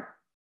discover,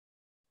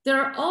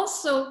 there are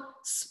also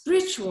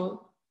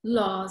spiritual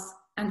laws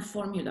and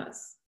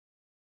formulas.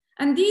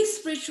 And these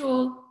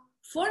spiritual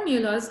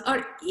formulas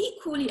are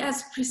equally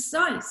as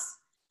precise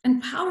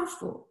and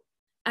powerful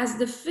as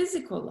the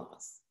physical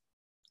laws.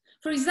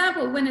 For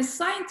example, when a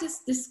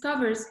scientist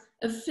discovers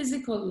a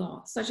physical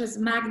law, such as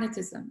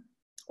magnetism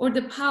or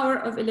the power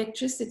of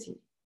electricity,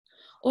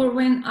 or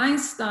when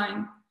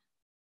Einstein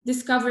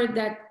discovered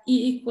that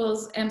E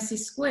equals mc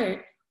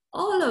squared,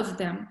 all of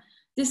them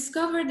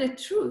discovered a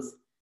truth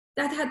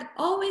that had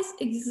always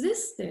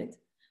existed,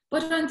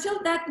 but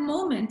until that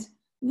moment,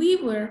 we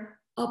were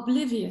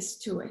oblivious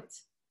to it.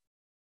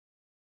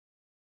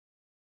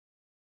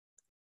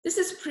 This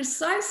is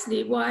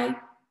precisely why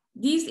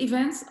these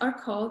events are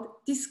called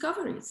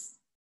discoveries.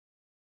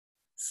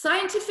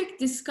 Scientific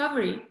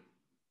discovery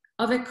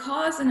of a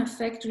cause and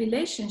effect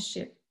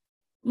relationship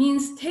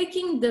means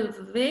taking the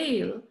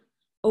veil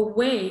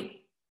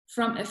away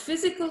from a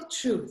physical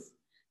truth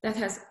that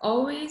has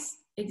always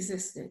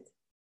existed.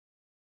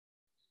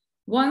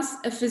 Once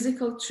a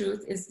physical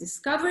truth is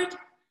discovered,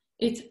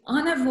 it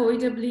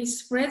unavoidably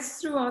spreads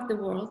throughout the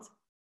world,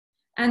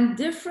 and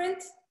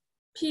different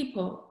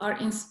people are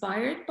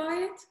inspired by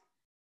it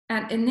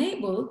and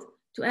enabled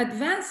to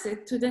advance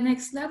it to the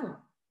next level,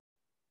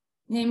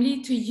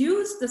 namely to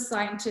use the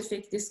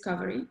scientific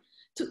discovery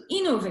to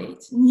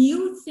innovate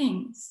new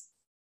things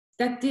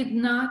that did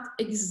not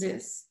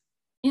exist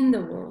in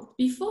the world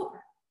before.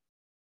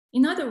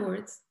 In other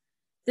words,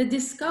 the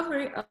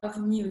discovery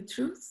of new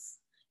truths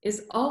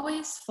is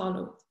always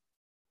followed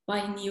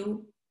by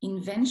new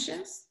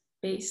inventions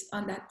based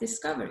on that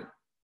discovery.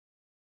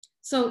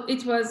 So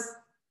it was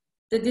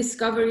the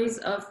discoveries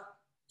of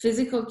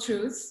physical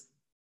truths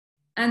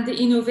and the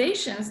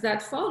innovations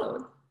that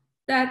followed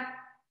that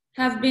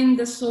have been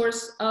the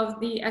source of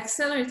the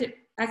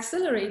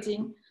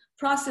accelerating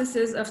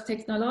processes of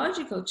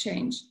technological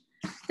change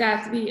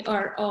that we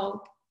are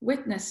all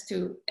witness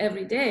to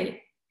every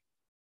day.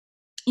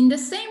 In the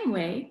same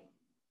way,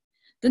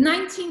 the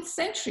 19th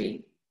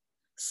century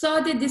saw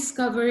the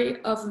discovery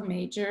of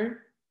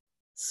major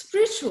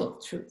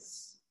spiritual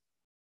truths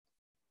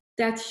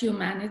that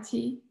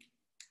humanity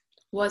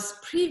was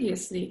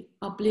previously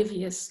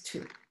oblivious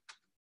to.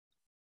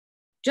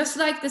 Just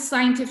like the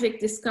scientific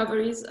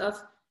discoveries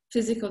of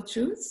physical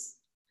truths,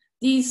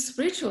 these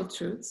spiritual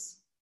truths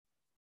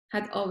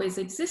had always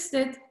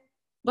existed,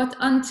 but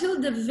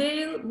until the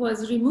veil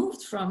was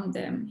removed from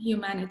them,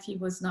 humanity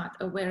was not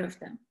aware of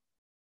them.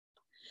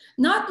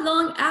 Not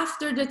long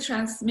after the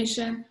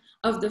transmission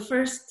of the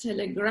first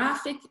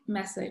telegraphic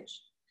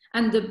message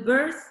and the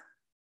birth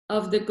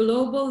of the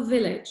global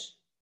village,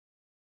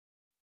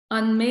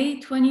 on May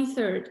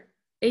 23rd,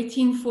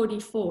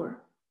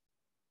 1844,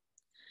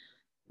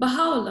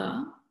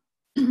 Baha'u'llah,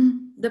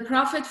 the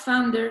prophet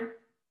founder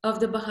of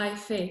the Baha'i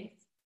faith,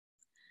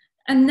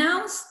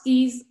 announced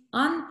these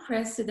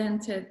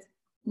unprecedented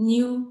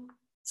new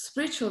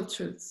spiritual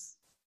truths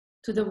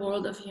to the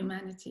world of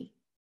humanity.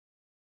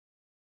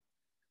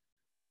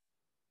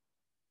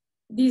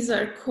 These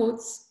are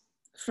quotes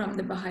from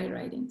the Baha'i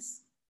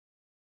writings.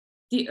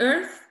 The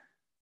earth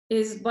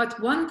is but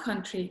one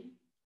country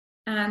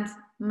and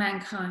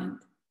mankind,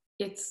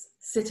 its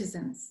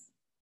citizens.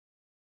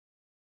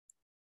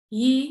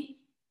 Ye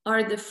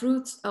are the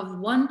fruits of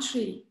one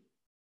tree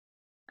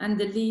and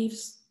the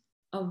leaves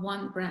of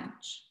one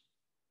branch.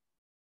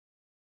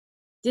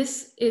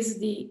 This is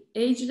the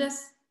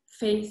ageless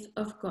faith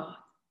of God.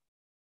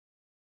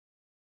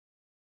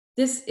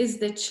 This is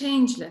the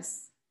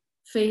changeless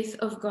faith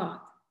of God,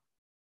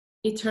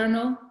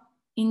 eternal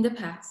in the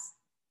past,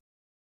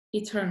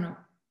 eternal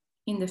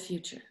in the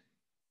future.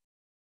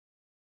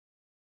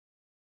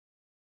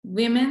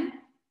 Women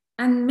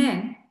and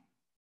men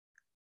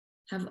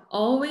have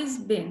always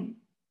been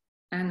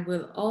and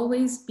will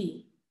always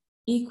be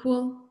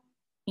equal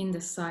in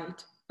the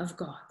sight of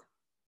God.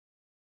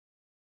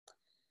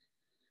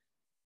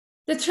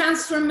 The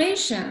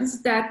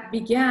transformations that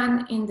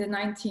began in the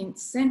 19th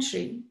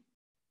century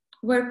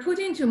were put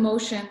into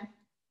motion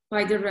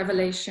by the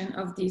revelation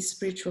of these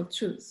spiritual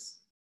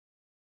truths.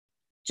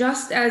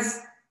 Just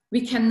as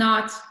we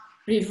cannot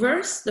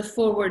reverse the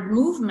forward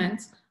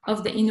movement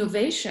of the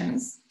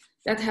innovations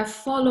that have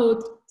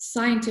followed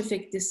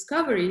scientific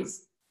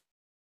discoveries,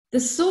 the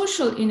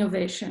social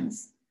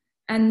innovations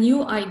and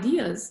new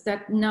ideas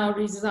that now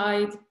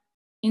reside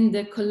in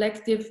the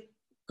collective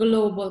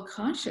global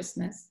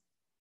consciousness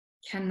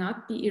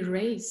cannot be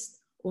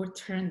erased or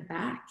turned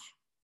back.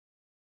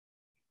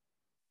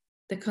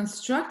 The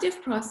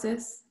constructive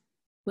process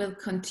will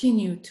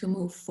continue to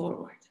move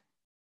forward.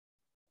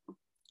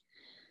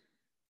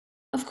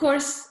 Of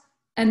course,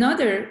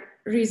 another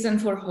reason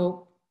for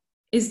hope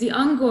is the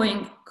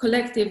ongoing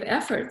collective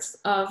efforts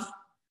of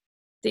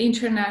the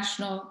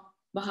international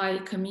Baha'i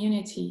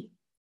community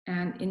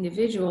and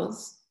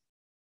individuals,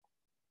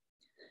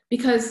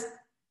 because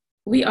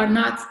we are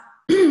not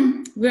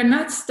we're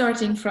not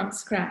starting from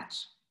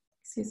scratch.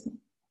 Excuse me.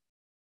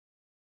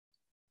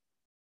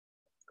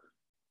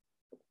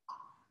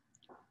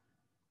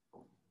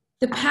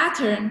 The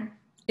pattern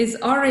is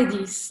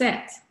already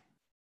set,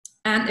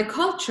 and a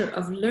culture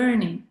of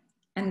learning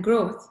and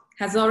growth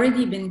has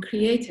already been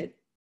created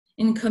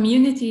in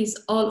communities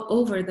all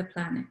over the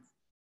planet.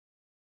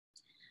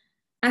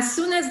 As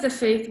soon as the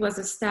faith was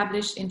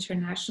established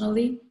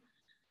internationally,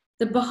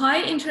 the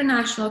Baha'i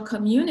international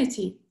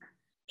community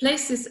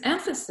places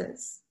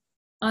emphasis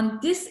on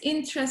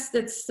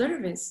disinterested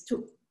service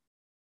to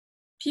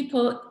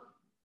people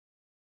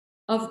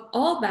of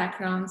all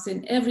backgrounds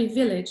in every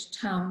village,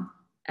 town,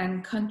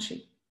 and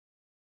country.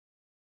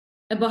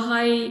 A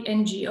Baha'i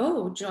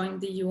NGO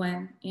joined the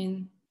UN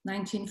in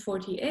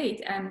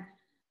 1948 and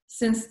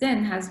since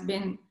then has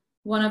been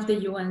one of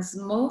the UN's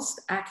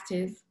most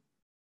active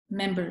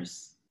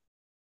members.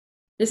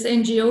 This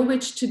NGO,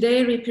 which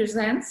today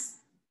represents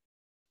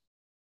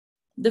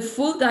the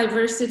full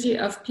diversity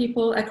of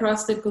people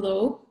across the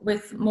globe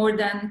with more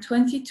than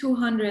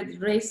 2,200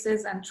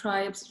 races and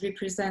tribes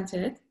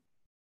represented,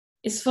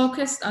 is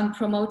focused on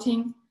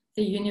promoting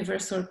the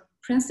universal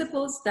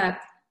principles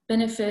that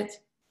benefit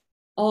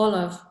all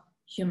of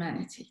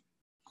humanity.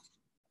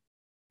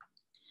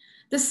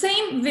 The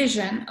same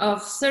vision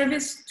of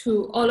service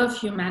to all of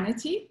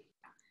humanity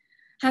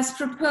has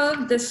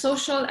propelled the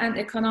social and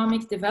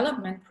economic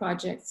development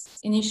projects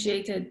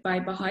initiated by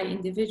Baha'i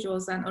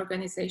individuals and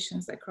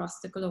organizations across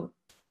the globe.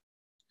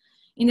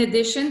 In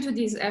addition to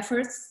these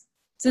efforts,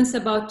 since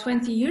about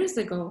 20 years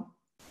ago,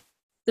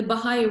 the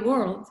Baha'i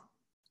world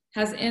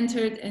has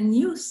entered a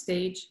new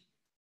stage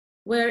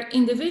where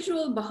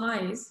individual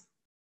Baha'is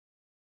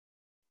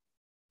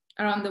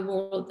around the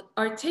world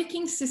are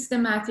taking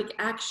systematic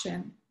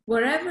action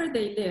wherever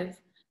they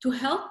live to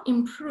help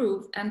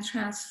improve and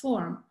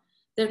transform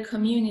their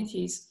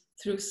communities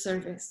through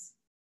service.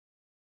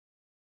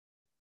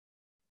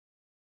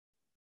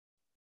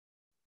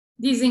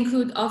 These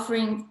include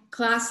offering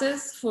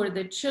classes for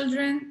the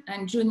children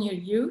and junior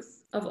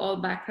youth of all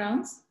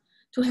backgrounds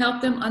to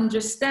help them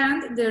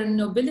understand their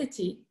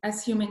nobility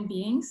as human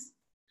beings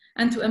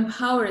and to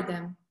empower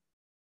them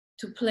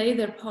to play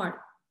their part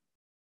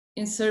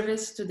in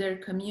service to their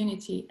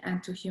community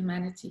and to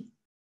humanity.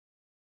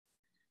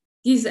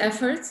 These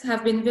efforts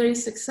have been very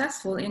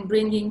successful in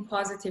bringing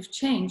positive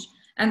change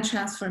and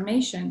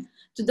transformation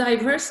to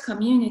diverse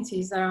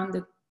communities around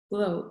the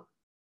globe.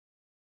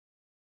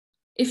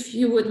 If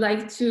you would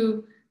like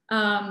to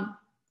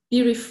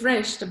be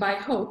refreshed by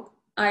hope,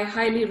 I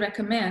highly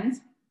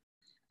recommend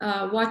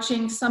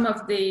watching some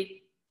of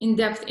the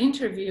in-depth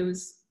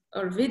interviews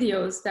or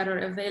videos that are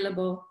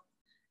available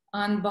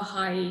on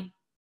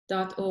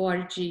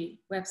Baha'i.org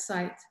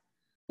website,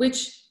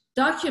 which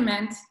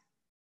document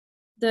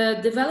the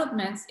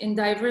developments in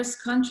diverse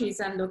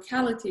countries and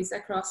localities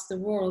across the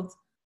world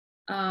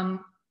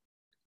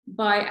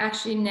by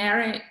actually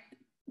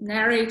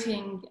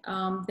narrating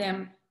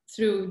them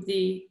through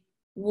the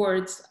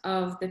words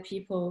of the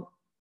people,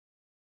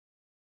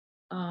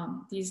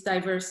 these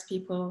diverse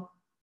people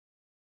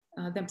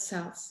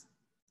themselves.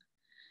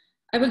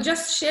 I will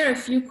just share a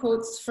few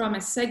quotes from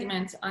a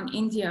segment on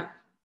India.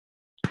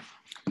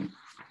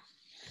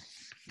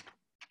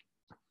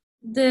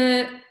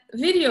 The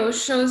video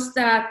shows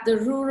that the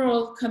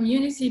rural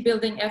community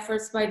building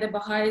efforts by the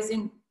Baha'is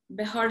in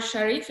Bihar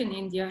Sharif in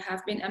India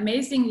have been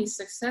amazingly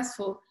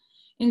successful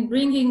in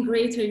bringing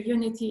greater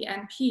unity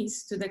and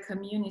peace to the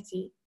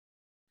community.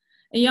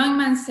 A young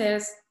man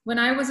says, "When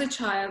I was a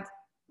child,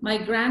 my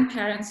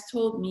grandparents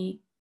told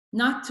me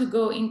not to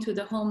go into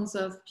the homes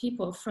of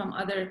people from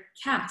other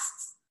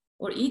castes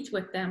or eat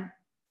with them.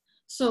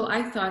 So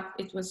I thought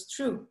it was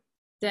true.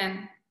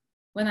 Then,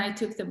 when I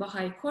took the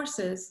Baha'i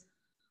courses,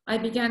 I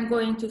began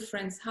going to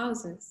friends'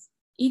 houses,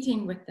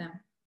 eating with them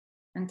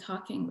and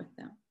talking with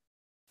them."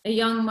 A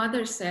young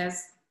mother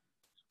says,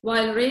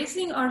 "While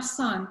raising our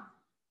son,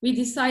 we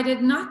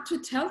decided not to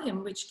tell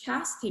him which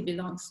caste he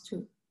belongs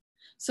to,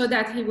 so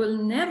that he will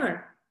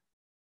never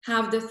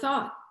have the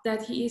thought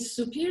that he is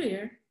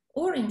superior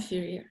or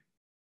inferior.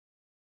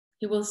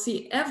 He will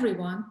see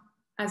everyone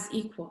as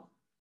equal."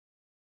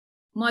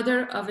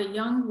 Mother of a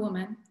young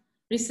woman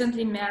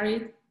recently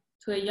married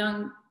to a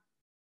young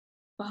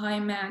Baha'i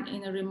man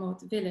in a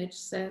remote village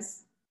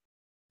says,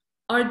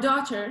 "Our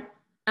daughter,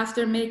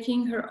 after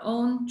making her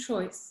own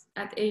choice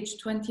at age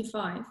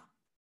 25,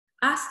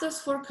 asked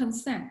us for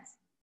consent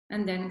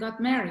and then got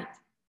married.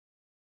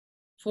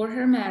 For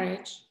her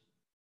marriage,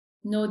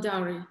 no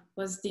dowry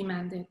was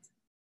demanded."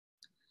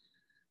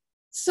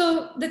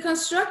 So the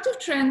constructive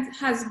trend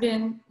has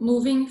been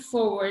moving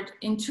forward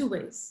in two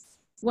ways.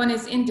 One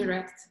is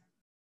indirect,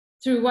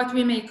 through what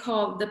we may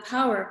call the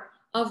power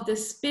of the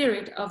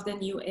spirit of the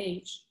new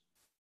age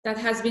that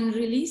has been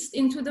released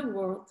into the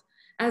world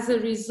as a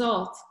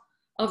result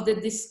of the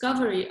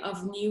discovery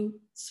of new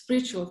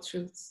spiritual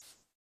truths.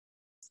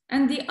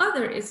 And the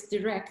other is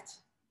direct,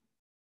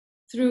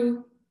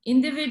 through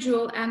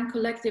individual and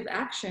collective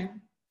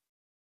action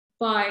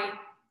by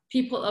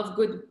people of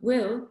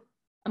goodwill,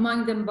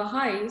 among them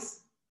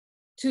Baha'is,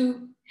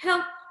 to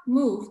help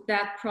move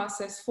that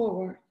process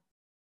forward.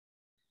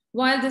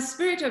 While the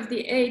spirit of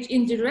the age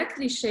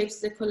indirectly shapes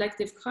the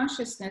collective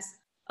consciousness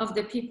of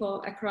the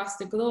people across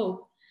the globe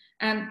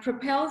and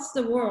propels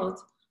the world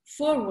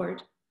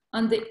forward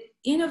on the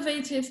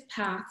innovative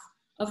path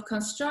of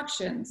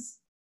constructions,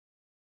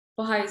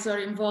 Baha'is are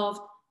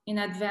involved in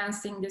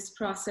advancing this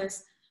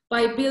process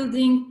by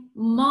building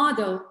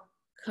model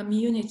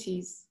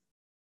communities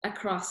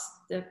across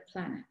the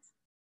planet.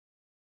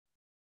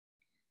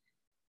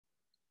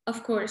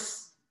 Of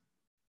course,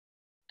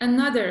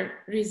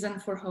 another reason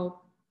for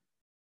hope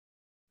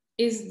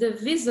is the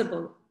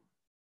visible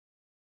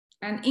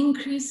and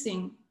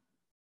increasing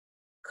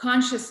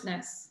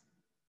consciousness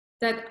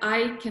that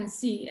I can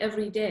see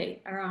every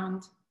day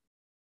around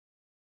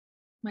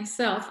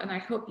myself, and I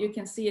hope you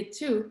can see it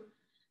too,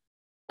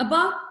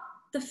 about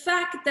the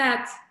fact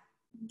that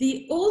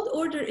the old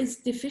order is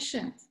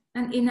deficient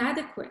and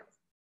inadequate.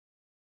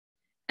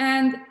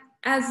 And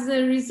as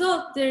a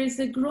result, there is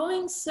a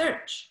growing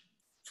search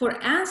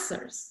for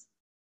answers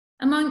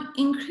among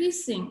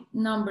increasing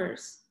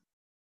numbers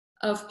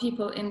of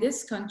people in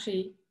this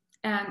country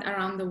and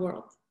around the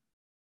world.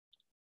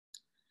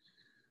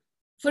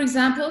 For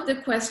example, the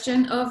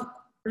question of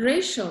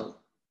racial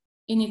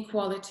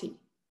inequality.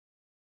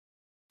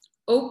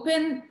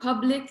 Open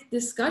public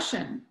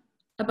discussion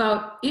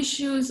about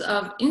issues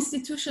of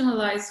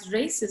institutionalized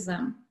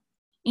racism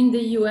in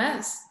the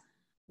US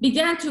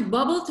began to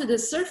bubble to the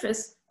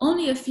surface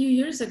only a few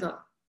years ago.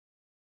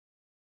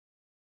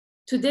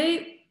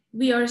 Today,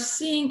 we are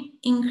seeing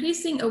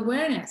increasing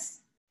awareness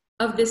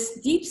of this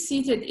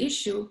deep-seated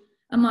issue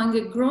among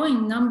a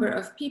growing number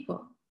of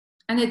people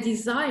and a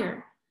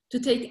desire to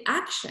take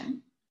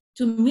action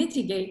to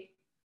mitigate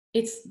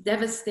its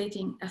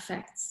devastating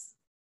effects.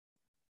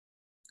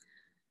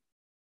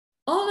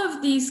 All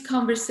of these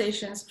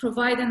conversations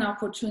provide an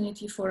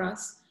opportunity for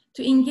us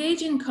to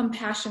engage in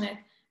compassionate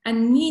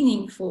and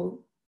meaningful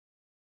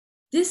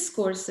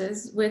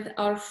discourses with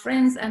our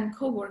friends and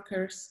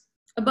coworkers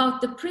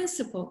about the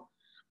principle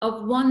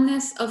of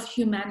oneness of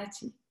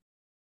humanity,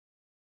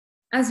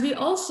 as we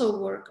also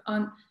work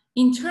on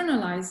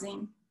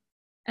internalizing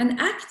and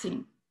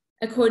acting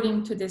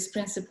according to this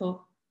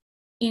principle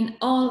in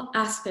all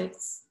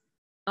aspects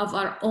of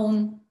our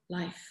own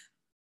life.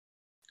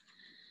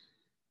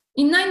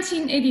 In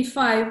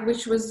 1985,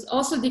 which was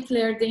also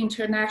declared the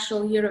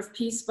International Year of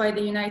Peace by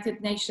the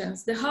United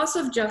Nations, the House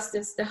of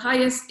Justice, the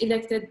highest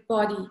elected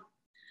body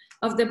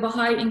of the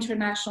Baha'i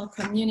international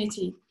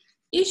community,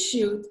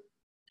 issued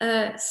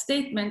a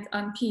statement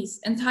on peace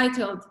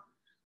entitled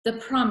 "The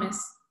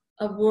Promise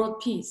of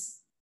World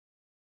Peace,"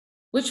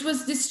 which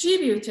was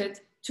distributed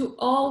to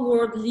all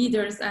world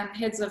leaders and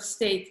heads of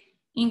state,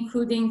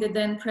 including the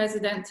then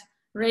President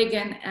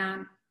Reagan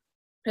and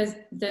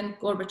President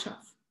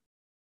Gorbachev.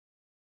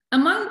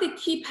 Among the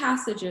key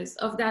passages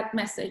of that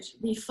message,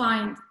 we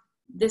find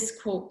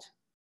this quote: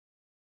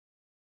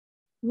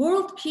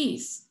 "World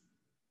peace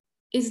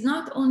is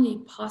not only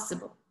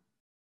possible,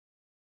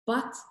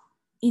 but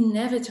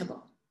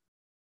inevitable."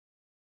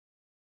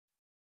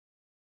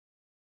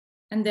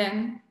 And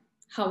then,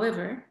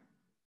 however,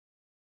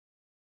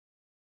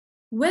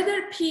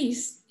 whether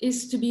peace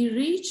is to be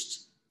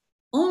reached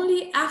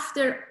only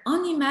after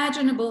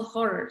unimaginable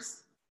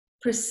horrors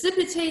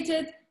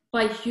precipitated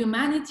by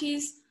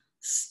humanity's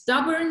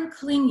stubborn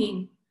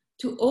clinging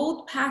to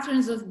old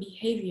patterns of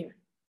behavior,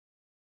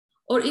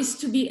 or is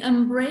to be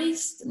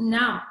embraced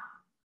now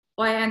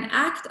by an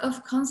act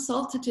of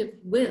consultative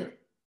will,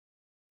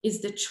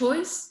 is the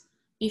choice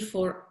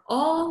before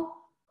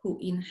all who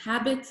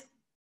inhabit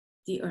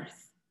the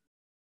earth.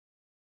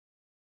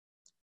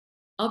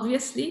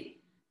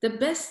 Obviously, the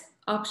best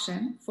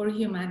option for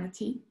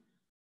humanity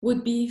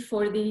would be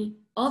for the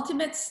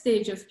ultimate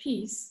stage of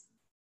peace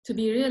to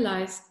be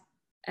realized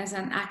as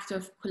an act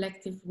of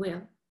collective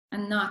will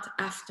and not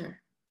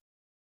after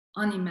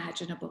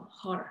unimaginable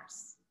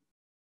horrors.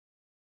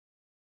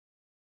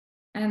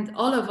 And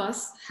all of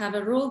us have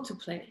a role to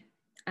play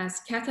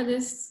as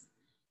catalysts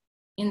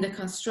in the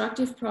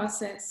constructive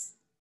process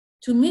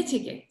to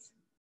mitigate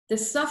the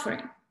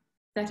suffering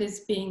that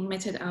is being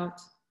meted out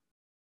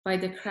by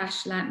the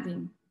crash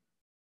landing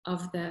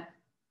of the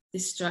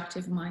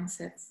destructive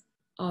mindsets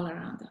all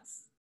around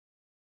us.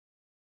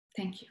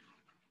 Thank you.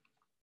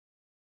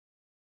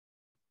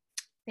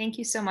 Thank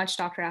you so much,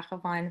 Dr.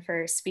 Akhavan,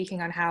 for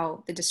speaking on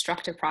how the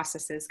destructive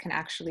processes can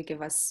actually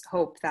give us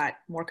hope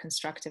that more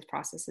constructive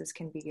processes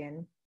can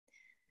begin.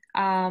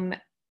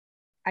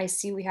 I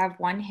see we have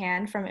one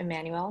hand from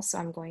Emmanuel, so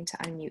I'm going to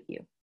unmute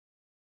you.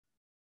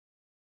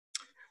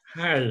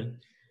 Hi.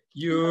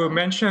 You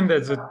mentioned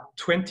that the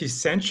 20th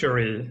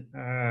century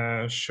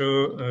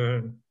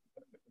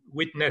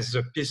witnessed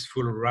the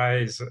peaceful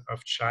rise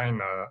of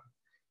China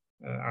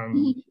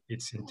and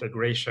its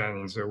integration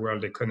in the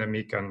world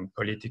economic and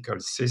political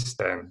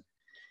system.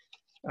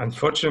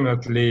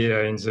 Unfortunately,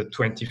 in the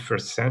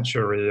 21st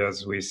century,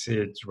 as we see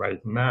it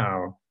right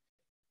now,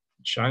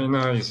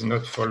 China is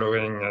not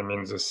following,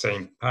 the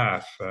same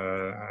path.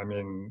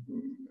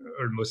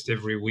 Almost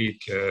every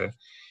week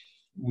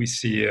we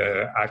see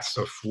acts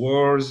of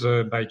wars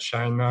by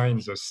China in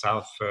the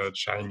South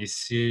Chinese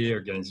Sea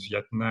against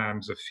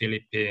Vietnam, the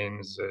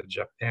Philippines,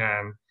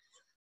 Japan.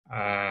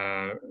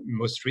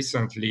 Most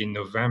recently in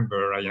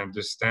November, I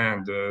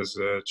understand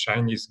the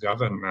Chinese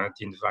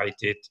government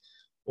invited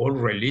all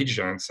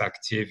religions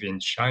active in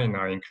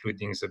China,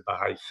 including the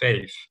Baha'i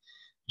faith,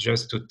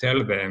 just to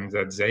tell them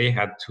that they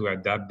had to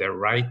adapt their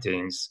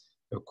writings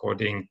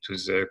according to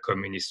the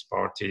Communist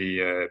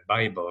Party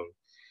Bible,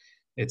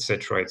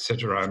 etc.,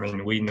 etc.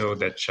 We know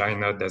that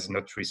China does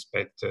not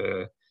respect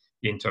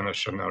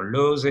international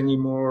laws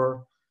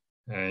anymore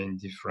in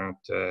different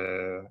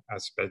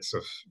aspects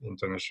of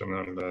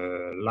international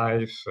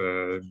life,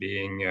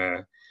 being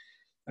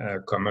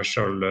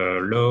commercial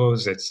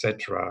laws,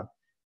 etc.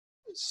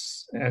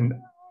 And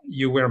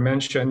you were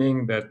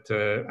mentioning that,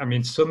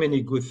 so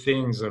many good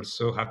things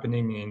also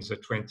happening in the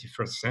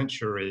 21st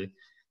century.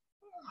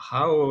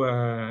 How,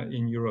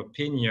 in your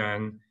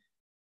opinion,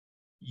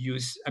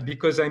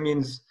 because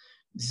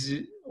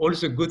all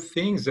the good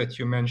things that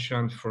you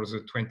mentioned for the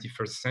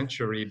 21st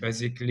century,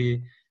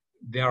 basically,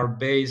 they are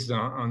based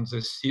on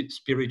the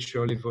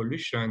spiritual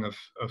evolution of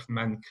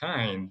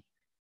mankind.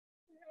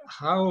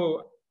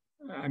 How,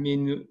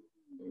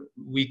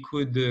 we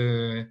could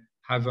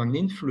have an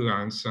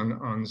influence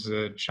on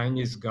the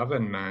Chinese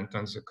government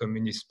and the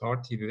Communist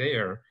Party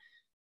there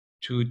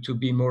to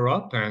be more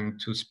open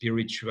to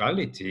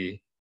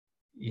spirituality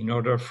in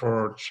order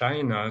for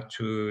China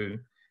to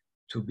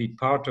be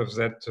part of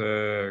that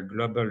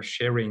global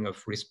sharing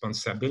of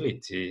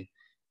responsibility.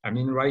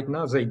 Right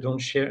now they don't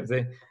share,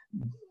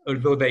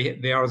 although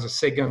they are the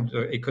second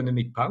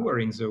economic power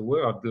in the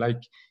world,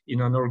 like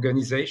in an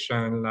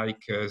organization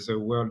like the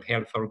World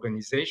Health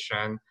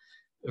Organization,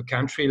 a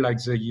country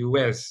like the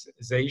US,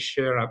 they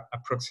share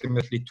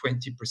approximately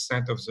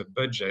 20% of the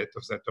budget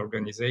of that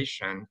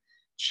organization.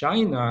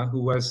 China,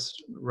 who has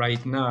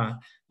right now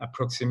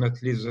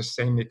approximately the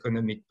same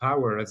economic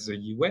power as the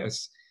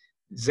US,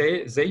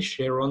 they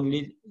share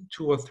only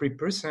 2 or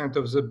 3%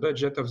 of the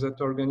budget of that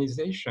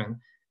organization.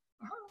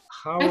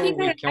 I think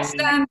I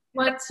understand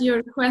what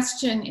your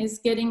question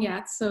is getting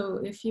at, so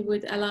if you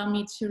would allow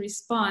me to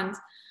respond.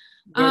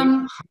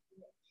 Well,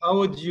 how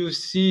would you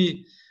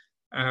see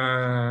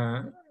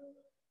us,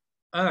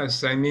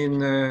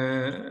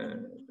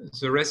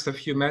 the rest of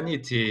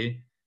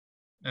humanity,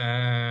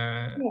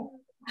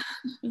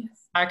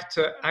 act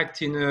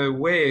in a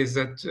way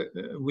that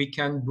we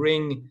can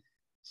bring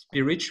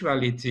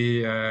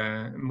spirituality,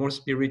 more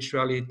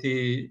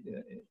spirituality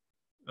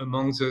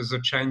among the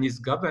Chinese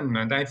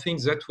government? I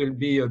think that will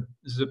be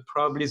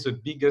probably the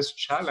biggest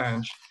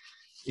challenge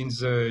in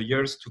the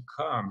years to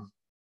come.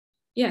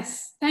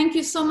 Yes, thank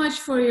you so much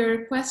for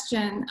your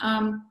question.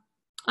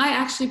 I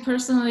actually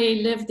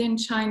personally lived in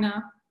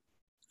China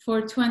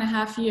for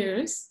 2.5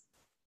 years,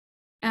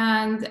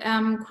 and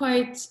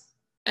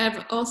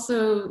I've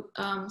also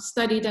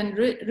studied and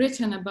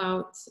written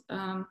about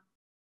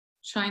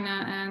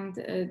China and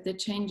the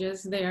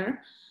changes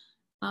there.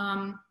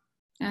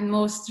 And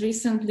most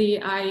recently,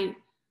 I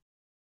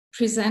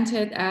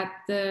presented at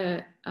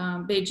the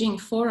Beijing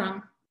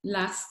Forum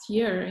last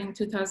year in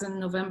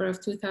November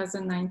of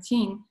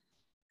 2019,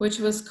 which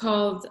was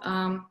called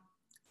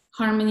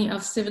Harmony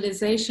of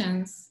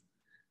Civilizations.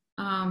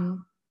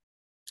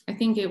 I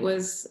think it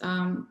was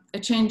a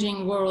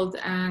changing world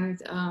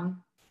and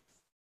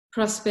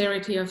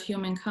prosperity of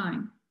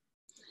humankind.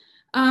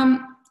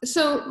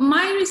 So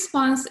my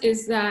response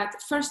is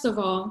that, first of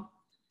all,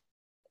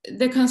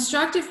 the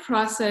constructive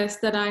process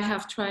that I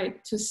have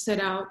tried to set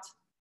out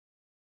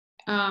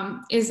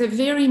is a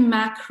very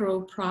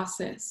macro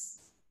process.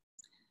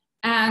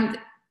 And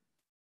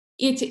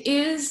it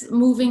is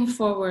moving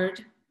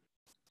forward.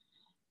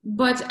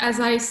 But as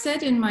I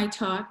said in my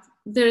talk,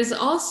 there's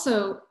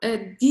also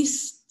a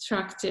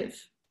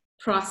destructive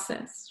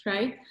process,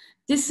 right?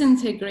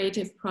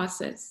 Disintegrative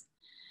process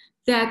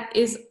that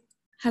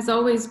has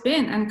always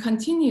been and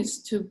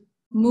continues to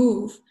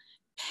move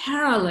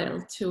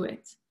parallel to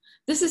it.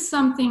 This is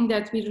something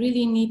that we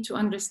really need to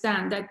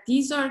understand, that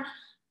these are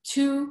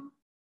two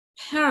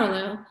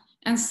parallel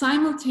and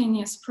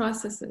simultaneous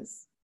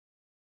processes.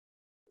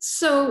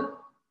 So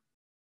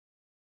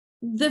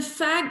the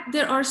fact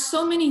there are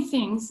so many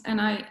things,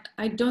 and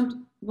I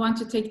don't want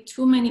to take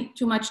too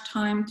much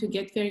time to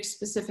get very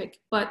specific,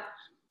 but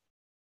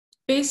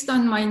based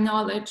on my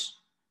knowledge,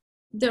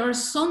 there are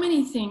so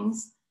many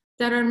things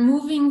that are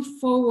moving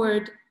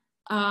forward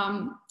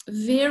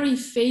very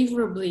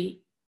favorably.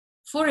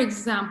 For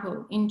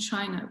example, in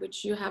China,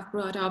 which you have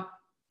brought up,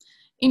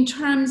 in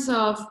terms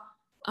of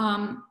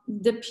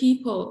the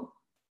people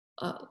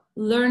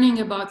learning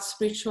about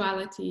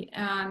spirituality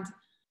and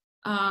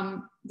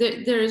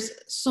there's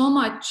so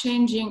much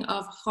changing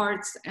of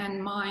hearts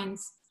and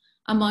minds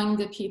among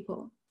the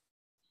people.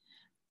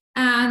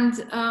 And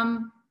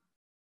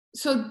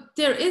so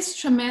there is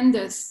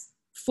tremendous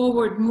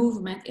forward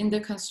movement in the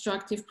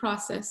constructive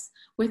process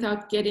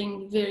without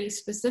getting very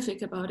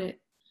specific about it.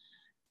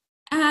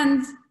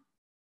 And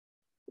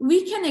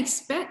we can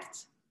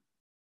expect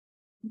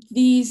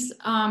these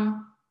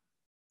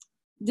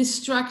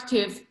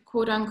destructive,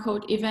 quote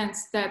unquote,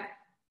 events that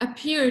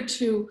appear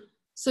to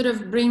sort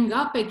of bring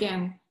up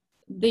again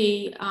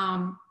the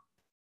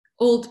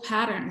old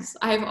patterns.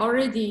 I've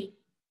already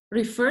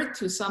referred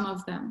to some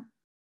of them.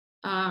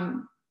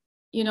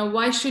 You know,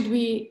 why should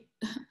we,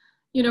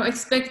 you know,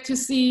 expect to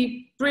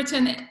see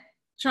Britain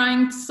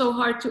trying so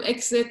hard to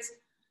exit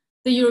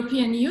the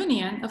European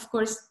Union? Of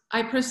course,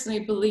 I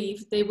personally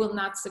believe they will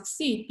not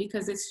succeed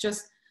because it's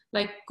just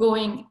like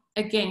going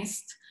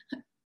against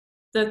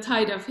the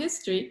tide of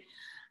history.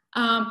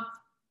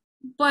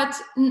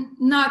 But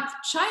not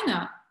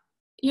China,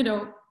 you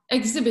know,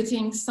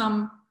 exhibiting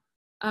some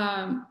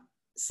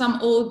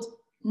old,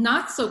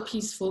 not so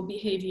peaceful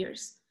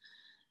behaviors.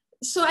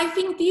 So I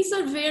think these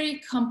are very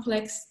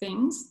complex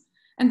things,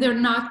 and they're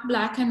not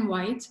black and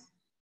white.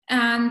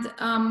 And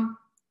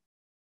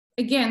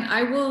again,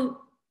 I will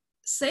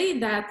say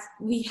that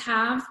we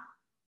have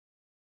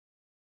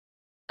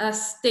a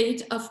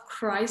state of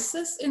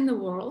crisis in the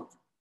world,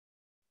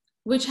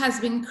 which has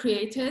been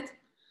created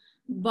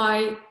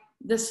by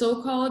the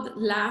so-called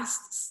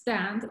last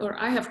stand, or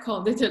I have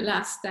called it a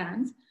last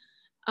stand.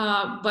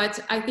 But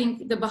I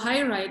think the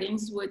Baha'i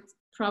writings would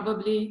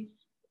probably,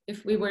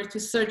 if we were to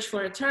search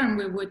for a term,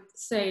 we would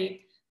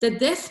say the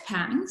death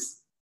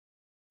pangs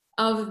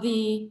of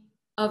the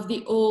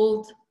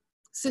old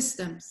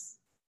systems.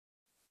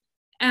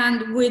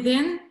 And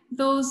within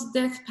those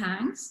death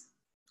pangs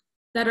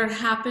that are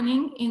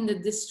happening in the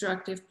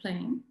destructive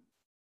plane,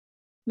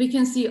 we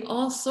can see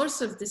all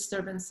sorts of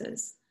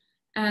disturbances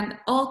and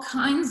all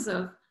kinds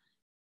of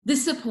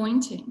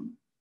disappointing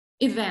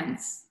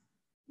events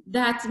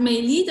that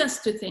may lead us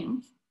to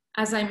think,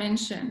 as I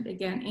mentioned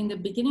again in the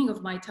beginning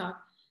of my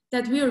talk,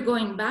 that we are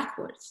going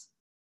backwards,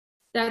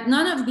 that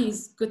none of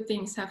these good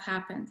things have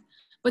happened.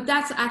 But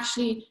that's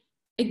actually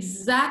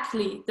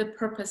exactly the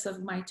purpose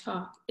of my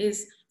talk,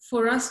 is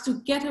for us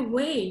to get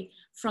away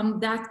from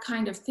that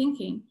kind of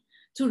thinking,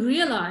 to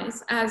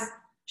realize, as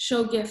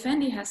Shoghi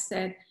Effendi has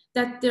said,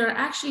 that there are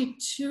actually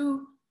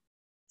two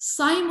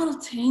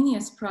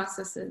simultaneous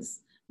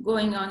processes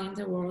going on in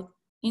the world,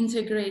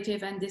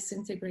 integrative and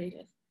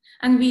disintegrative.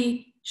 And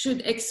we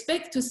should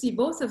expect to see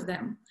both of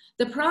them.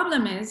 The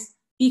problem is,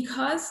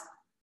 because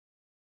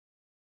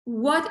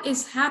what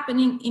is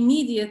happening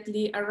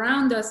immediately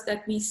around us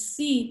that we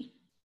see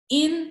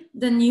in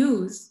the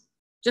news,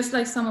 just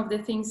like some of the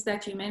things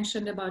that you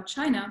mentioned about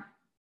China,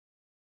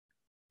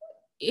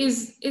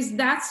 is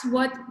that's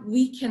what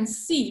we can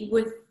see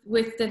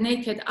with the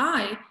naked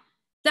eye.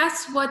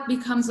 That's what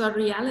becomes our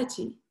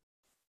reality.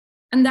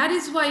 And that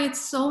is why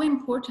it's so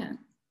important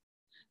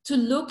to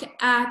look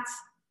at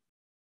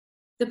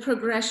the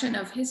progression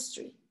of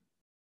history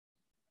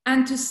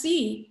and to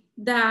see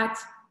that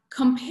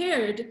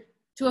compared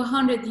to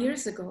 100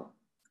 years ago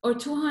or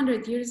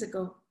 200 years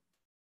ago,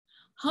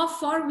 how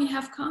far we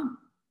have come.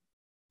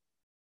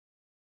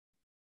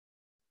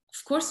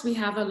 Of course, we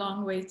have a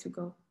long way to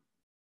go,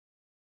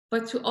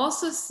 but to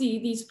also see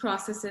these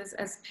processes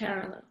as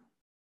parallel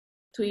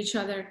to each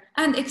other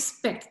and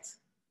expect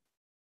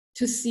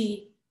to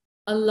see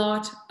a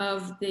lot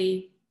of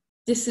the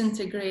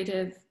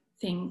disintegrative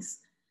things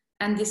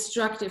and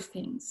destructive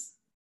things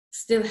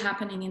still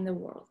happening in the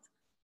world.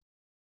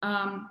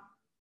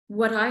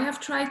 What I have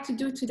tried to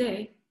do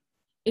today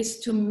is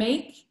to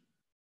make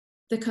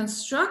the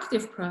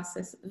constructive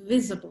process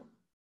visible,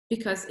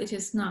 because it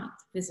is not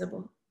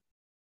visible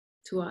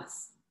to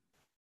us.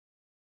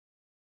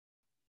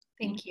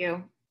 Thank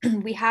you.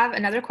 We have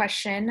another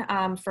question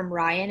from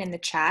Ryan in the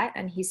chat,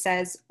 and he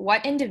says,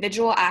 what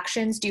individual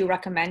actions do you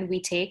recommend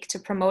we take to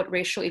promote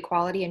racial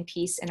equality and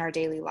peace in our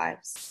daily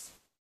lives?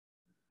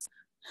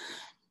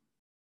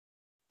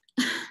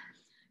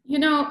 You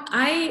know,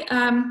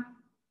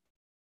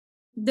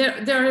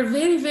 there are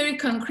very, very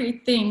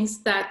concrete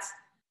things that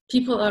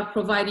people are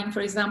providing.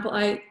 For example,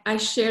 I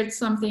shared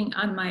something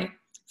on my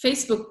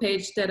Facebook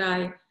page that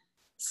I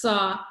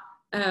saw.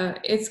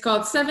 It's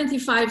called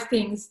 75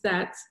 Things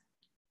That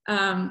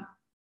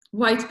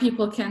White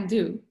People Can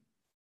Do,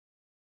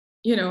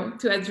 you know,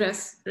 to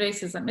address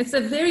racism. It's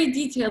a very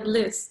detailed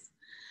list.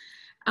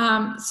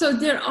 So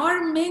there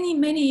are many,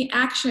 many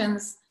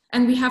actions,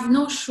 and we have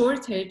no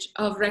shortage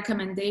of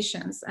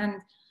recommendations and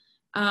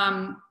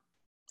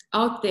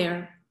out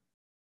there.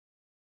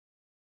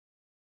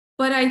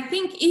 But I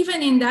think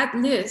even in that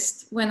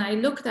list, when I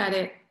looked at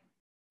it,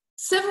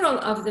 several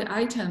of the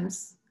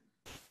items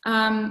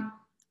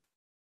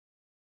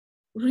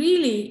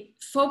really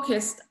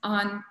focused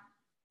on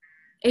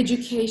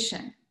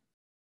education,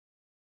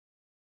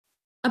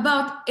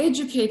 about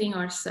educating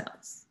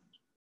ourselves,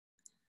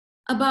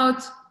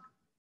 about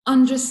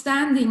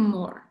understanding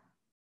more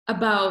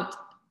about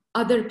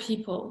other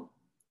people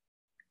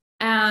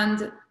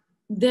and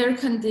their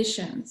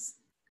conditions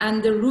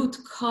and the root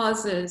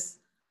causes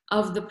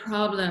of the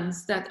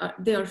problems that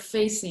they are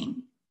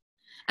facing.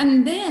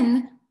 And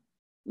then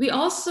we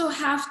also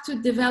have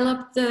to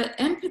develop the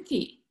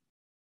empathy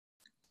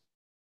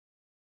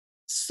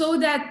so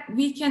that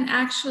we can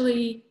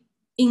actually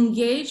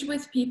engage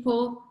with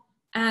people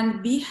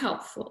and be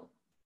helpful.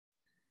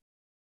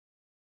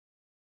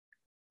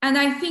 And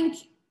I think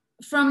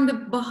from the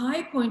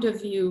Baha'i point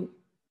of view,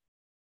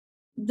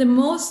 the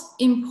most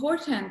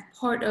important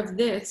part of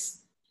this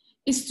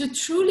is to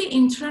truly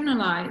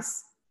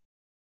internalize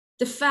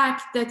the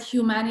fact that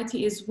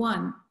humanity is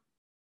one.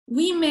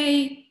 We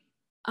may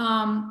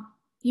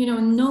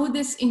know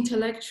this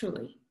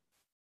intellectually,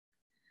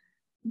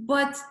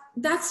 but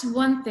that's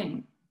one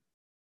thing.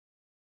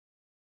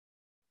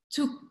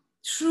 To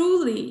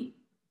truly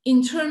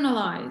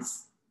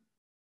internalize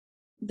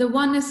the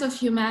oneness of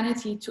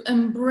humanity, to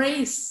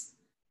embrace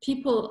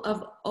people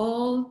of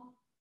all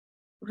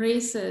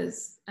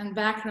races and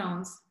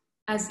backgrounds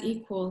as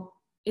equal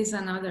is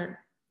another.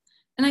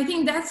 And I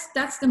think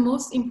that's the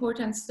most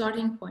important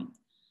starting point.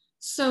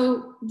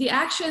 So the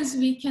actions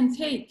we can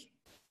take,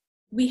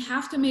 we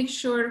have to make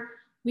sure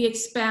we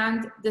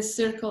expand the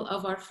circle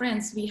of our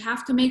friends. We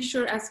have to make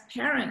sure as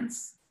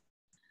parents,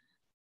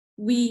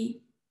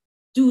 we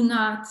do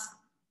not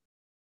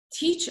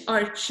teach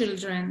our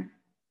children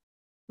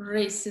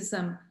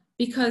racism,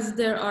 because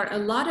there are a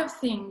lot of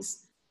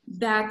things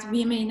that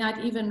we may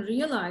not even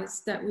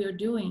realize that we are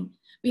doing.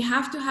 We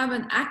have to have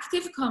an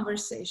active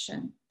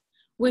conversation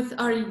with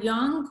our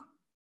young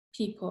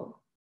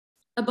people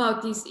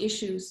about these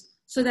issues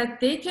so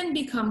that they can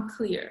become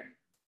clear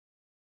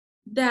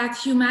that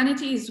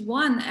humanity is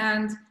one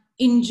and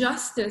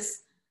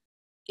injustice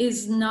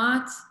is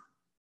not,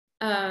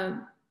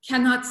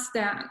 cannot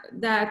stand,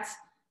 that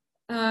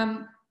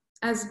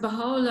as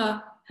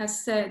Baha'u'llah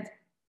has said,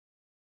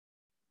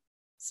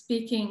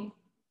 speaking,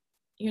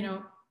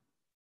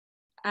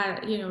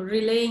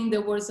 relaying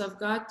the words of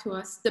God to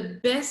us, the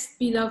best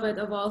beloved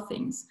of all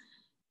things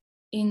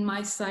in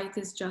my sight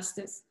is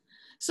justice.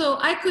 So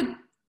I could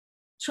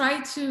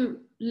try to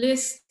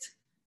list,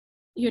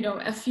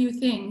 a few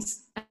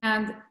things,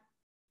 and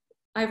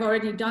I've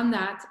already done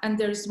that, and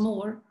there's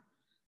more.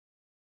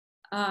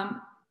 But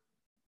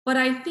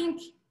I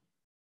think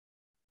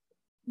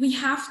we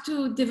have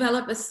to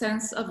develop a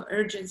sense of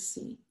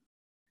urgency,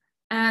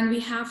 and we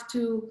have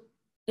to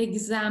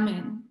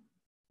examine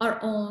our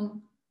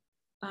own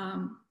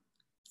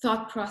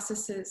thought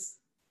processes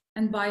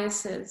and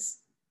biases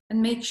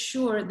and make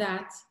sure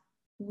that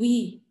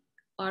we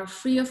are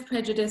free of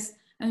prejudice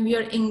and we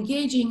are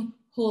engaging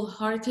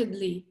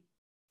wholeheartedly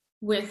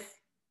with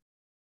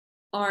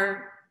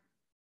our,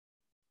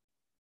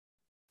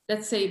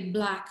 let's say,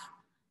 Black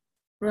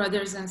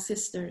brothers and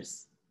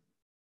sisters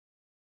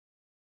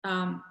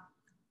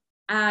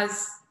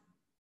as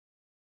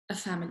a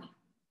family.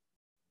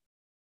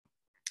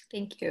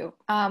 Thank you.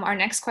 Our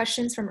next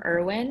question is from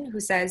Erwin, who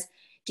says,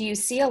 do you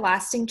see a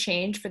lasting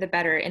change for the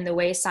better in the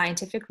way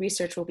scientific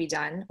research will be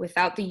done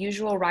without the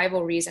usual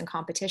rivalries and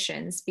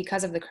competitions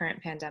because of the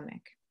current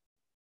pandemic?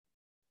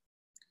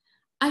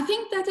 I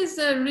think that is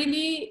a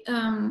really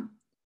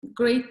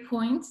great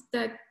point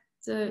that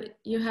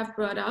you have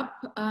brought up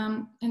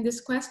in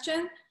this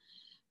question,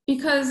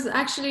 because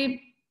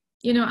actually,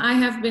 I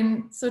have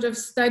been sort of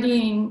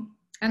studying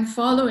and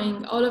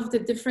following all of the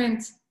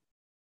different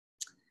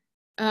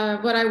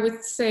what I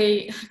would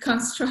say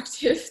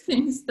constructive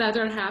things that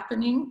are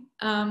happening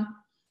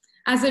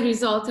as a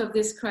result of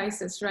this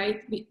crisis,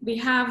 right? We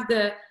have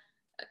the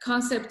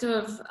concept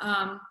of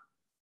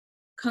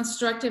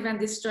constructive and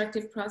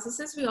destructive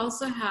processes. We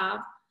also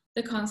have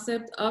the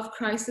concept of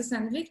crisis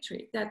and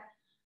victory,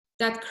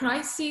 that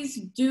crises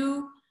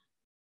do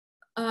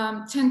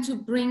tend to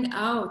bring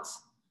out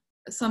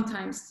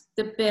sometimes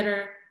the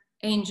better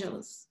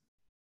angels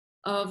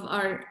of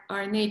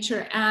our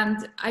nature.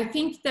 And I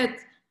think that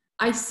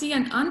I see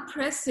an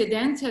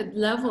unprecedented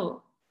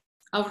level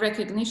of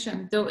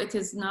recognition, though it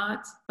is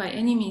not by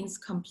any means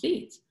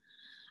complete,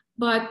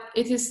 but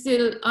it is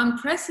still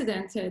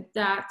unprecedented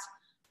that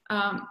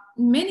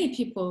many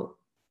people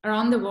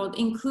around the world,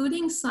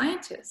 including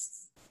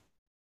scientists,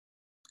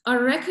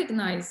 are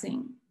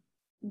recognizing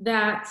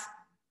that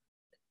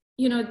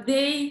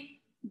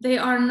they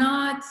are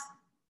not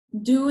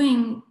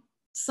doing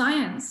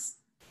science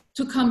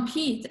to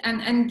compete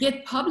and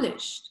get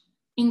published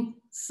in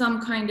some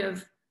kind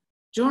of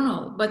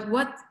journal, but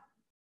what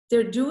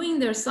they're doing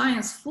their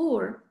science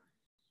for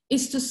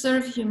is to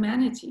serve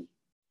humanity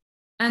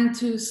and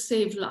to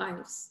save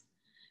lives.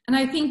 And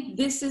I think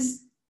this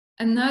is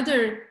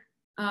another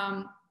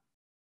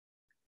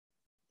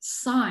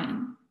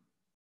sign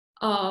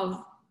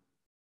of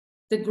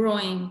the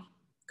growing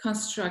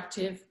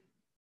constructive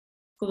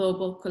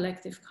global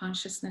collective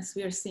consciousness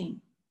we are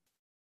seeing.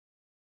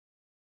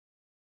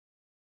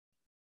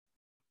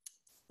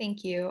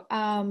 Thank you.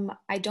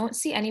 I don't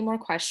see any more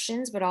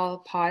questions, but I'll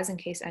pause in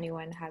case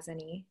anyone has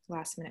any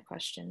last minute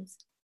questions.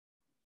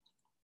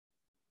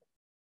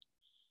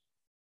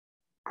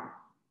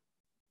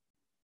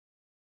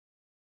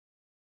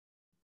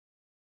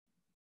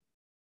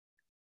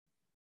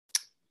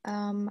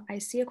 I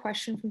see a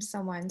question from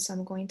someone, so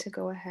I'm going to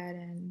go ahead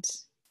and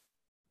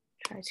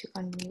try to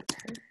unmute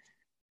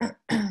her.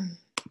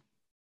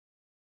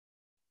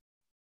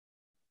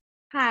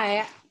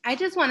 Hi, I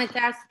just wanted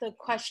to ask the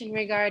question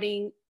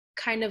regarding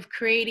kind of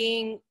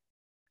creating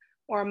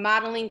or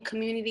modeling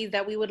communities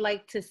that we would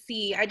like to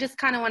see. I just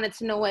kind of wanted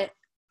to know what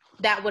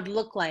that would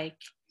look like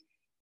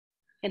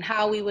and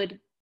how we would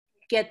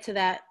get to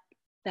that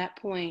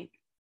point.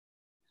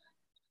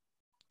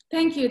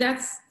 Thank you.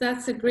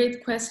 That's a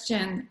great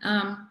question.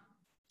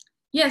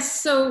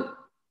 Yes, so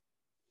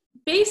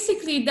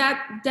basically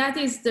that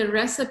is the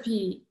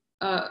recipe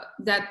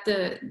that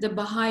the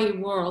Baha'i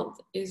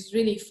world is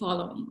really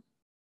following,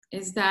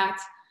 is that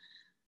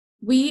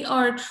we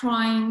are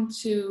trying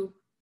to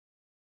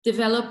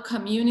develop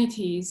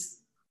communities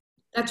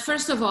that,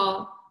 first of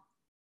all,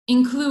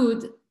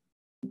 include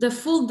the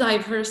full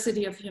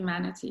diversity of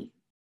humanity.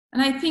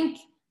 And I think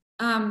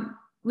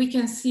we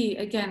can see,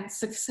 again,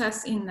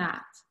 success in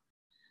that.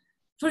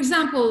 For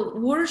example,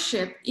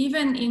 worship,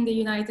 even in the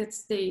United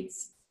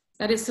States,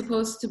 that is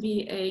supposed to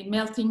be a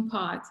melting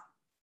pot,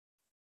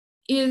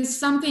 is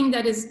something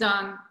that is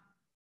done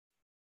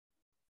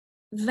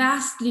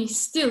vastly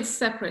still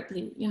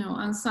separately. You know,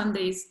 on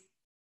Sundays,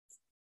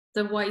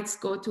 the whites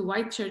go to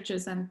white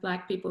churches and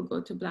Black people go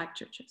to Black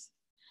churches.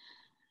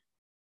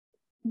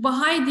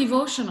 Baha'i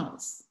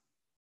devotionals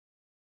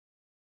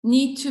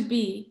need to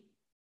be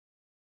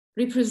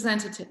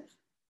representative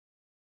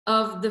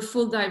of the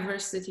full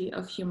diversity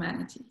of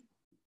humanity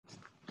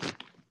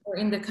or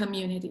in the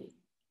community.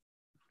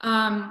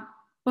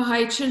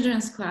 Baha'i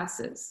children's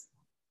classes.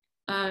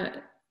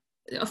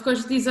 Of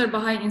course, these are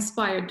Baha'i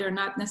inspired. They're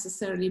not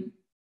necessarily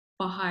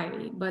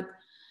Baha'i, but,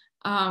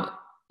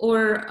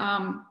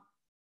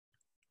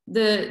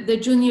 the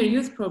junior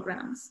youth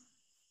programs.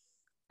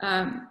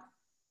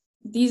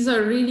 These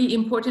are really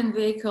important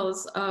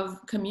vehicles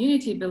of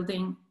community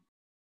building,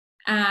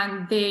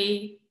 and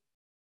they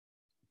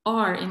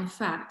are, in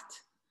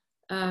fact,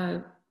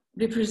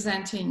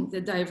 representing the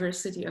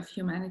diversity of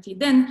humanity.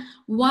 Then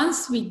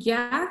once we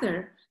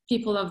gather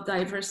people of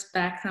diverse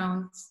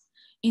backgrounds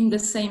in the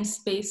same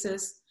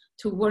spaces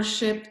to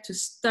worship, to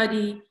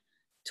study,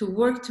 to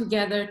work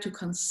together, to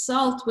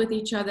consult with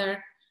each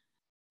other,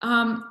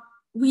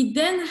 we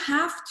then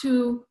have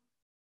to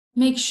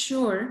make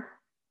sure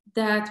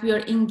that we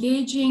are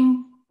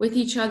engaging with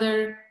each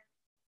other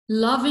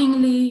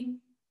lovingly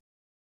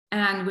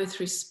and with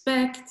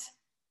respect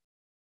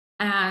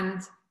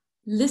and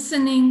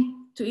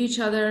listening to each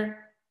other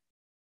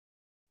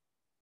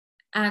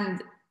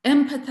and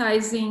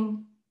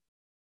empathizing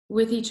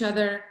with each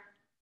other.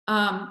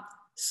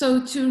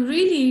 So to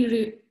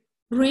really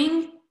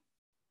bring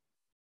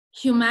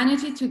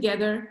humanity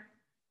together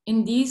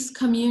in these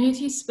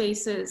community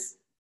spaces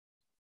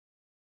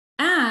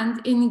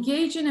and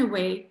engage in a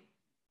way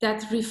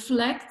that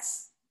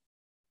reflects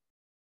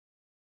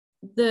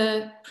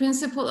the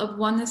principle of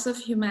oneness of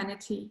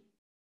humanity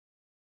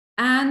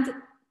and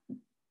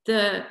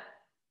the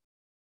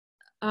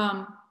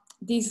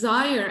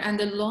desire and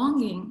the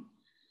longing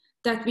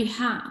that we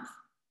have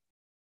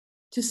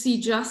to see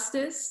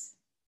justice,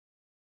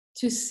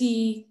 to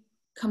see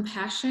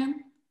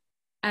compassion,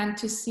 and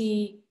to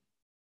see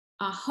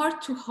a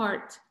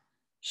heart-to-heart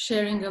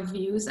sharing of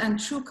views and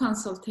true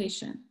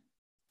consultation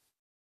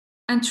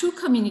and true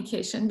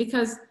communication.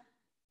 Because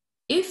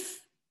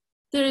if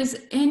there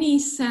is any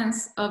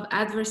sense of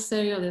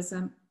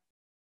adversarialism,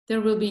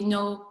 there will be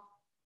no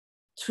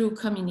true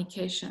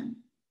communication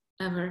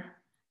ever.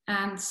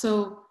 And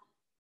so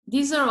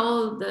these are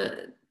all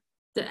the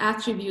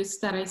attributes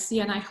that I see,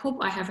 and I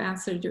hope I have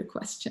answered your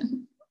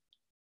question.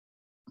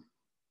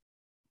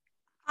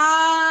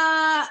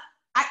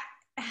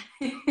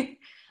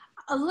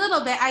 A little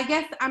bit. I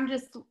guess I'm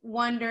just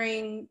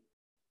wondering,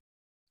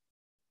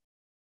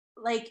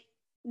 like,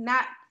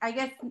 I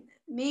guess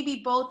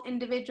maybe both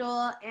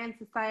individual and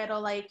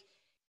societal, like,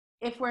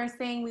 if we're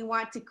saying we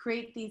want to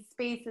create these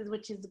spaces,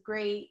 which is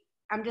great,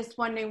 I'm just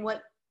wondering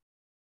what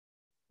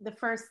the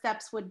first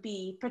steps would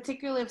be,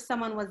 particularly if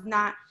someone was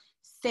not,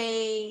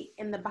 say,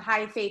 in the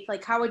Baha'i faith,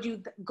 like how would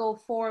you go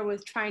forward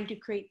with trying to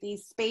create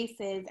these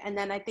spaces? And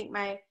then I think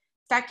my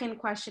second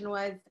question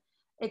was,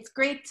 it's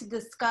great to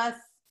discuss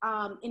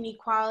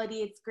inequality,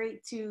 it's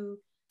great to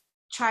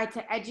try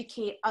to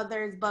educate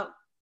others, but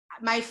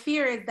my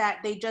fear is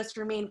that they just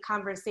remain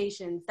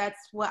conversations.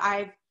 That's what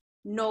I've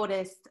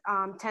noticed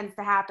tends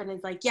to happen,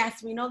 is like,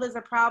 yes, we know there's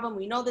a problem,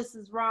 we know this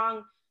is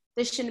wrong,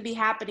 this shouldn't be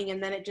happening,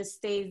 and then it just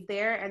stays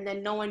there, and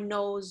then no one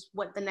knows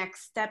what the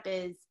next step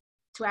is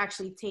to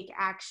actually take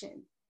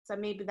action. So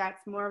maybe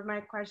that's more of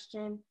my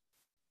question.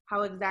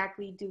 How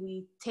exactly do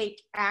we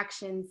take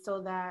action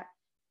so that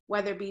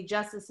whether it be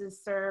justice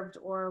is served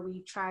or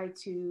we try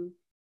to,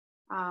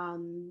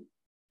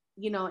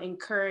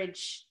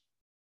 encourage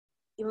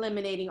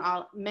eliminating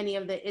many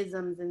of the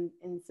isms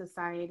in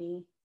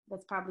society?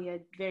 That's probably a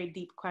very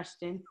deep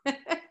question.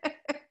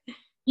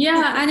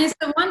 Yeah, and it's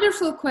a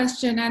wonderful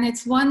question, and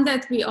it's one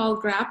that we all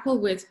grapple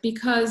with,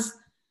 because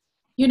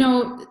you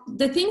know,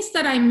 the things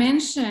that I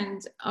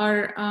mentioned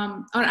are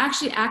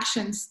actually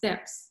action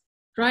steps,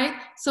 right?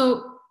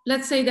 So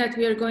let's say that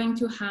we are going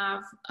to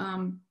have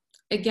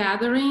a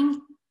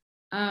gathering.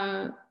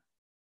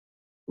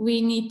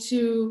 We need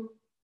to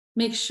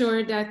make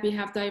sure that we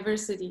have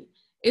diversity.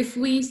 If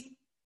we,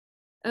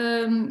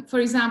 for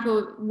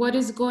example, what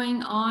is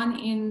going on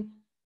in,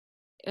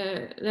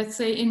 let's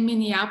say in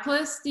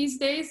Minneapolis these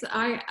days,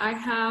 I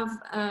have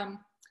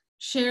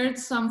shared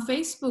some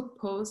Facebook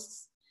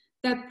posts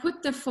that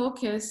put the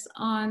focus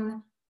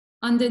on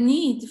the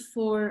need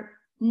for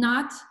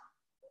not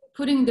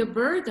putting the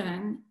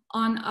burden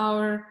on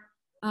our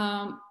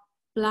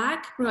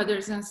Black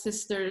brothers and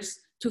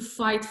sisters to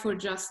fight for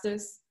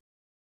justice,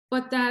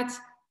 but that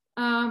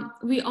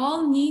we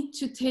all need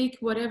to take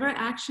whatever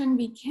action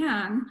we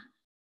can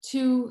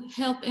to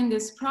help in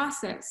this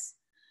process.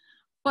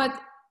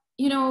 But,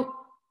 you know,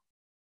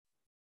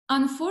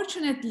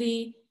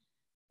 unfortunately,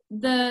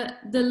 the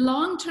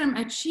long-term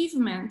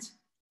achievement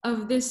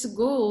of this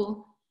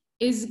goal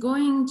is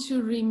going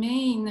to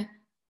remain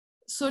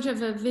sort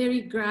of a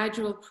very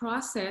gradual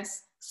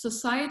process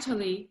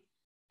societally,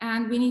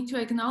 and we need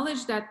to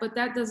acknowledge that, but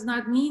that does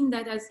not mean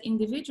that as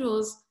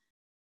individuals,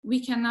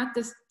 we cannot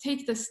just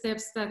take the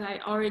steps that I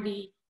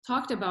already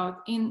talked about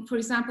in, for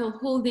example,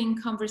 holding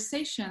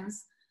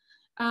conversations.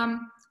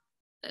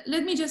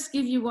 Let me just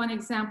give you one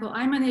example.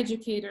 I'm an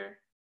educator,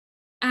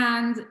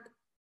 and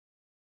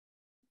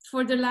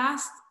for the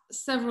last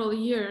several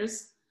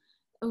years,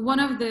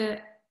 one of the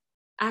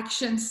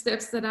action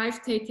steps that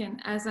I've taken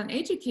as an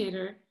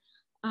educator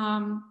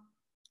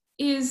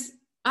is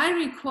I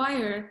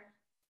require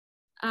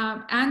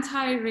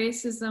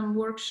anti-racism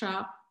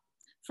workshop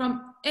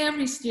from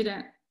every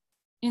student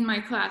in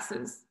my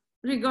classes,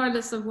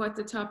 regardless of what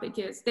the topic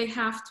is. They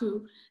have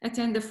to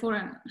attend the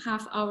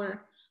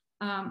 4.5-hour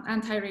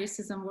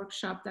anti-racism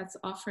workshop that's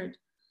offered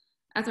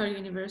at our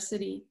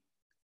university.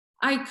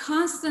 I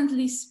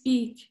constantly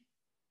speak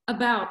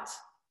about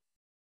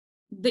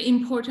the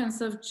importance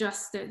of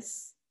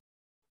justice.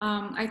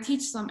 I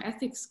teach some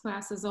ethics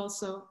classes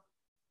also,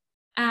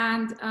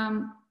 and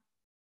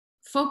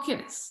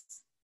focus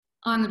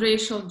on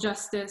racial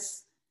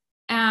justice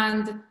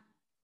and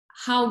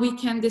how we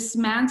can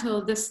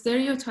dismantle the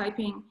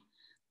stereotyping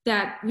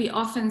that we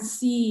often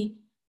see,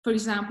 for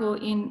example,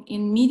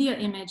 in media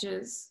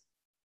images,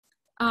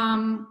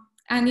 and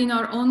in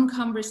our own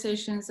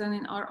conversations and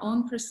in our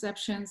own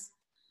perceptions.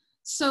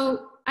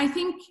 So I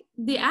think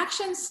the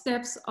action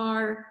steps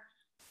are,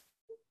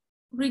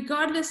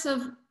 regardless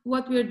of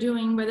what we're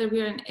doing, whether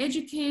we're an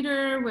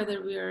educator,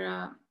 whether we're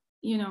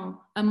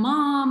a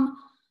mom,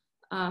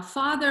 a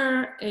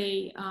father,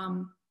 we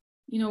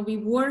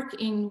work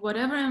in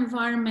whatever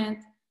environment,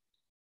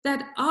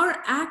 that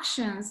our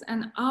actions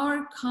and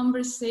our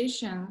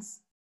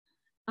conversations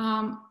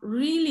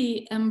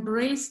really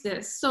embrace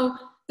this. So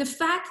the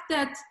fact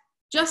that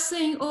just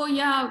saying, oh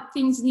yeah,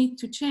 things need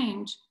to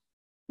change,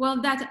 well,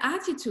 that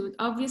attitude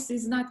obviously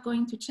is not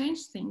going to change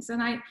things.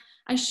 And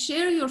I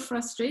share your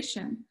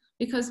frustration,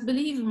 because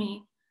believe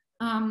me,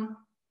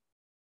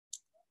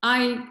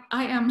 I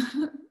am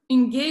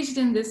engaged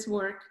in this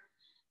work,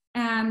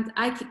 and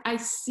I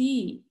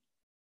see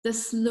the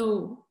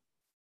slow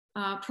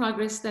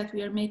progress that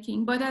we are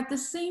making. But at the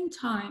same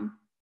time,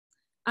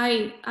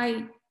 I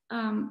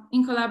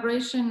in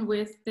collaboration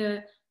with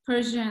the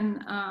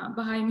Persian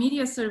Baha'i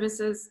Media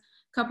Services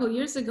a couple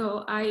years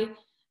ago, I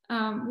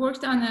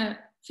worked on a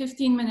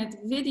 15-minute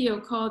video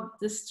called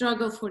The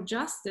Struggle for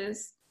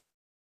Justice.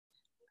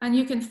 And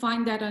you can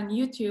find that on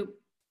YouTube,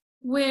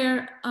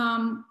 where,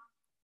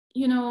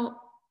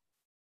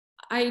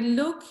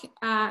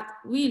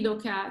 we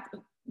look at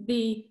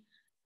the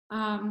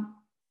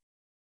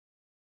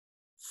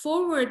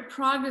forward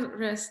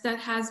progress that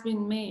has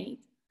been made,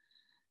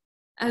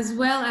 as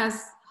well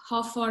as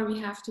how far we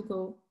have to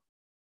go.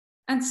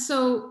 And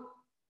so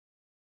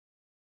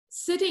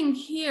sitting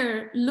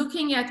here,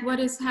 looking at what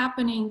is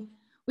happening,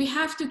 we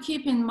have to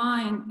keep in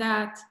mind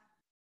that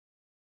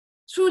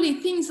truly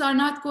things are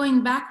not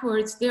going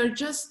backwards, they're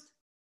just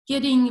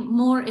getting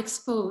more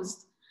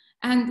exposed.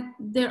 And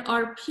there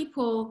are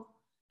people,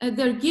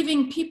 they're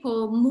giving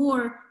people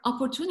more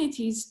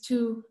opportunities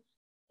to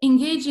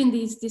engage in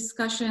these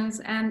discussions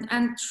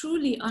and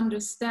truly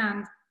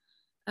understand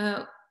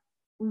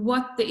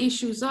what the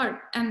issues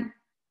are. And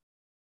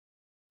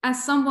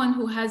as someone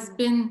who has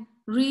been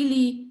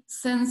really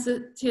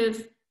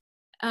sensitive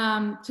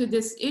to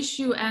this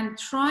issue and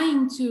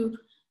trying to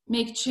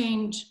make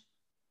change,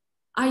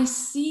 I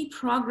see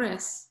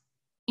progress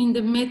in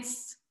the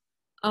midst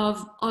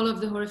of all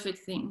of the horrific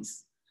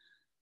things.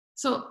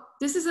 So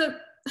this is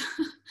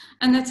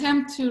an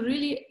attempt to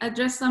really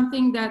address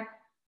something that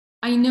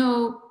I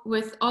know,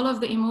 with all of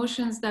the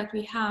emotions that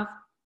we have,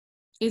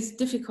 is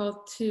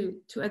difficult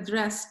to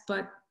address,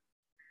 but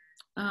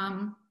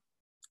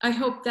I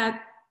hope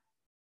that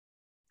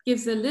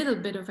gives a little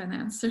bit of an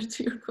answer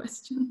to your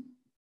question.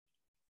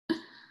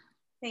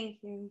 Thank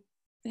you.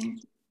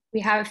 Thank you.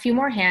 We have a few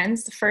more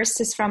hands. The first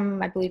is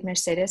from, I believe,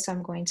 Mercedes, so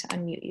I'm going to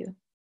unmute you.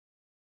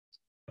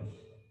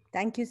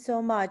 Thank you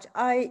so much.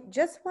 I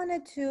just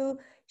wanted to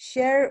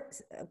share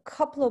a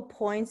couple of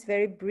points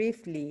very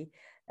briefly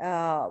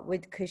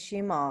with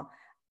Kashima.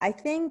 I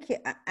think,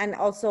 and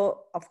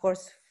also, of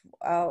course,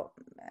 uh,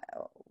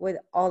 with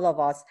all of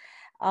us.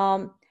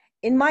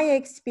 In my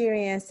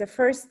experience, the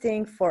first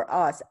thing for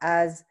us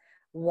as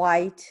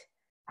white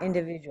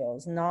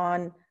individuals,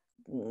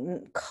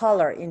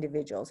 non-color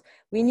individuals,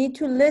 we need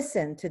to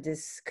listen to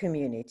this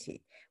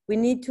community. We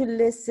need to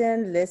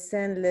listen,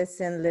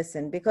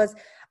 because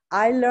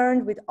I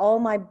learned with all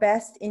my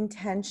best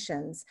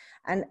intentions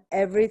and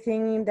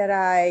everything that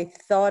I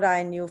thought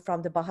I knew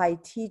from the Baha'i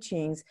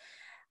teachings,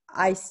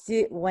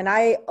 when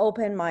I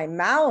open my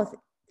mouth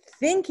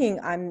thinking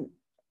I'm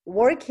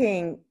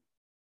working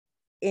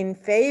in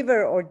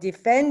favor or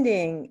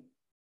defending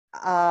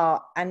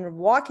and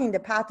walking the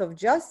path of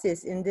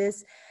justice in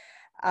this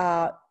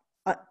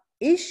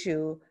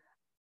issue,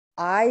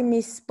 I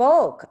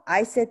misspoke.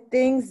 I said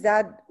things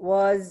that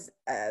was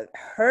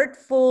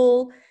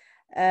hurtful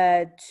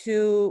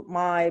to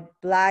my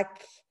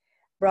Black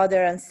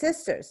brother and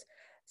sisters.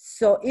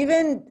 So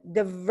even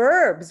the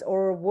verbs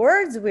or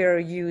words we're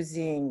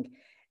using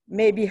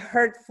may be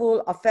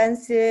hurtful,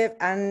 offensive,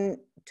 and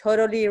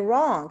totally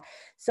wrong.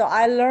 So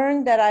I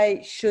learned that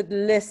I should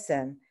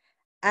listen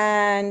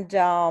and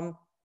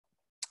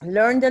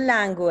learn the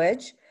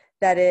language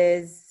that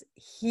is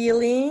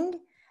healing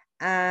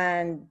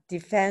and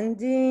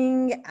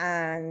defending,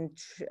 and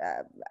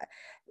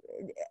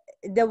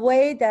the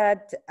way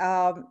that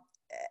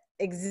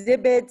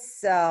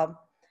exhibits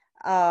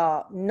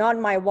not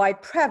my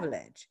white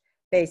privilege,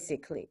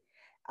 basically.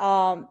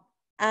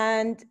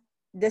 And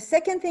the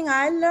second thing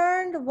I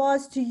learned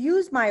was to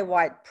use my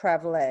white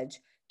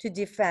privilege to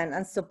defend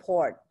and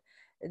support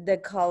the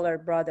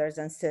colored brothers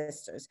and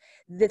sisters.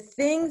 The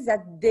things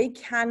that they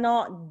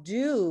cannot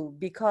do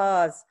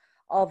because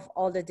of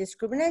all the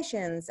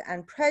discriminations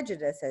and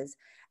prejudices,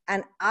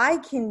 and I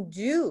can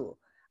do,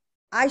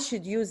 I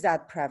should use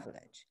that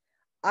privilege.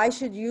 I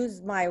should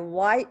use my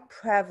white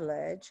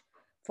privilege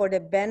for the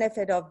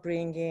benefit of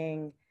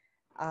bringing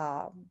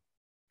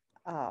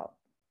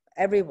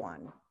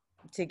everyone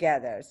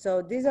together.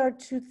 So these are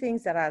two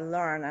things that I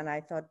learned, and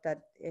I thought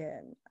that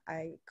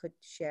I could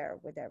share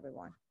with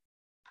everyone.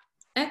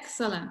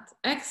 Excellent,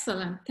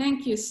 excellent.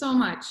 Thank you so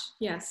much.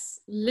 Yes,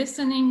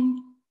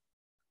 listening,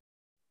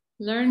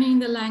 learning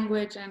the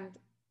language,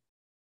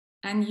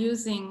 and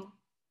using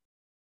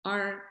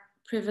our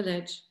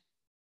privilege.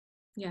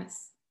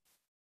 Yes,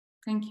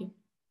 thank you.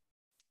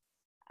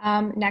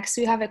 Next,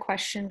 we have a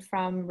question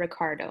from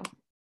Ricardo.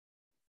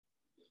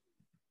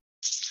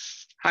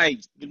 Hi,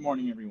 good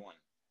morning, everyone.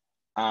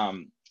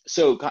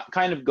 So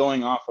kind of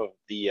going off of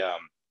the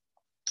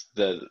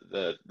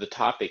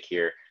topic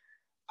here,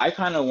 I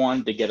kind of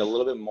wanted to get a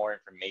little bit more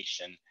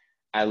information,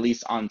 at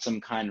least on some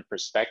kind of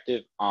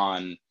perspective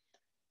on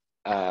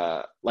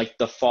like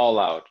the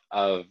fallout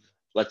of,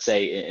 let's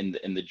say,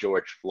 in the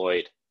George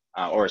Floyd,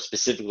 or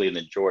specifically in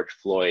the George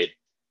Floyd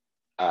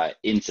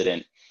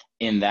incident,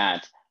 in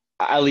that,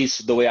 at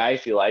least the way I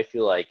feel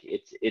like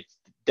it's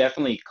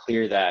definitely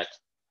clear that,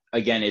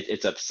 again,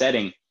 it's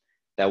upsetting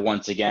that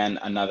once again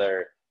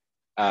another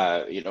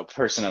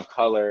person of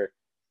color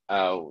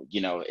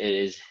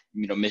is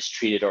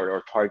mistreated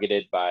or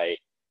targeted by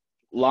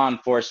law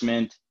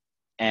enforcement,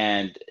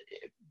 and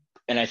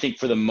I think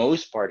for the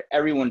most part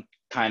everyone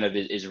kind of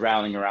is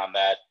rallying around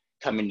that,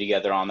 coming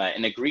together on that,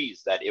 and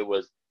agrees that it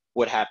was,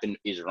 what happened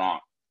is wrong.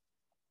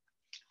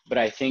 But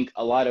I think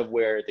a lot of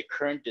where the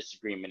current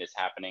disagreement is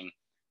happening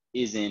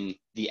is in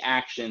the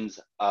actions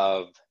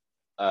of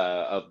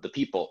the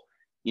people.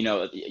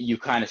 You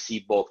kind of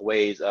see both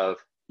ways of,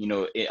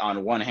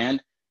 on one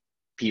hand,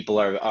 people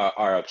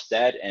are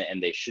upset,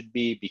 and they should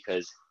be,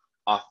 because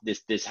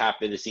this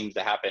seems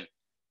to happen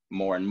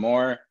more and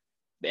more,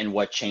 and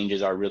what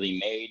changes are really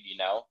made,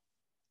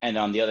 and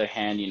on the other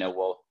hand,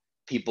 well,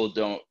 people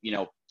don't,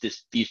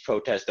 these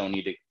protests don't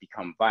need to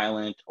become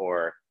violent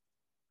or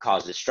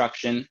cause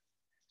destruction.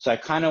 So I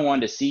kind of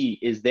wanted to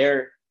see,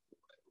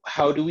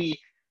 how do we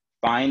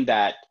find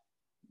that,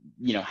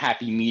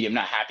 happy medium,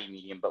 not happy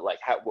medium, but like,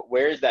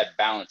 where is that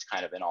balance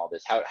kind of in all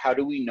this? How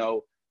do we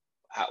know,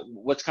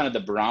 what's kind of the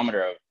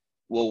barometer of,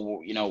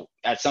 well,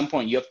 at some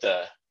point you have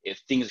to,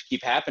 if things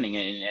keep happening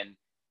and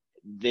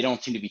they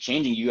don't seem to be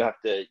changing, you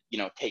have to,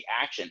 take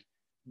action.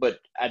 But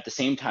at the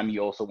same time, you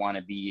also want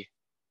to be,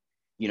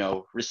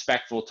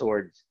 respectful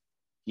towards,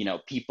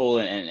 people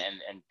and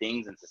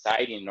things and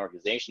society and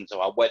organizations.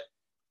 So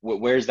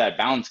where's that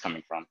balance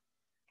coming from?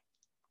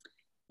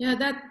 Yeah,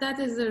 that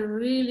is a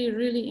really,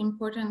 really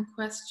important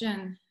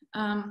question.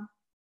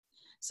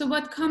 So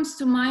what comes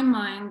to my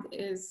mind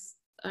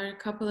are a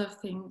couple of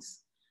things.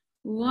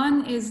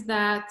 One is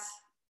that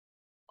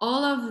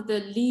all of the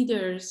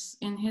leaders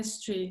in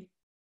history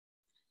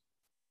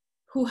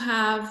who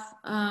have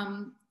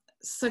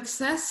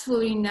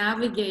successfully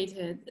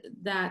navigated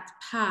that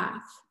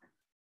path,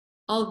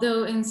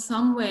 although in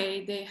some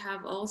way they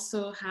have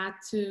also had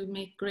to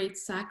make great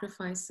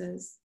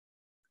sacrifices,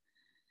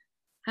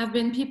 have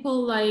been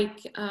people like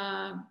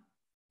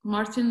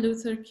Martin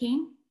Luther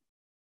King,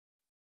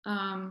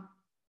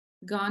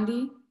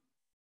 Gandhi,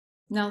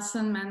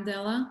 Nelson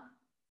Mandela,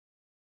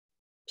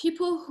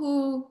 people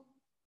who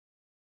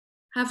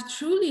have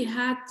truly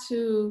had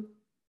to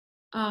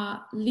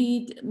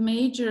lead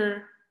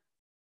major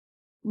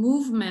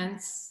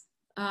movements,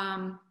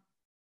 and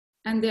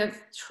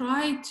they've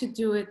tried to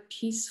do it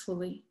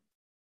peacefully.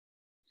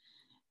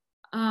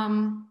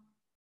 I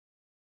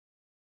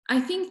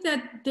think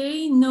that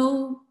they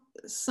know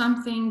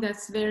something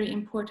that's very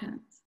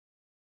important.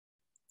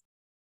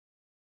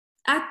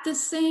 At the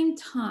same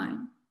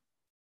time,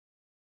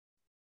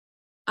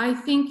 I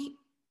think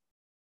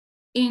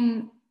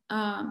in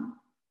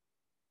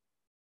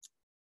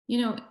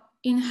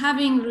in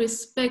having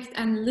respect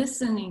and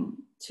listening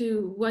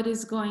to what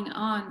is going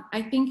on,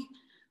 I think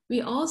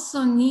we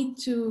also need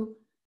to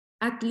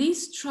at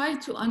least try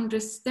to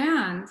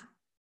understand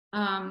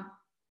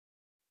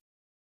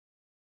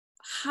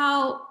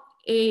how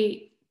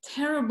a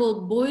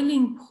terrible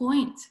boiling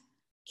point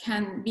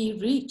can be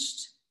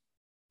reached.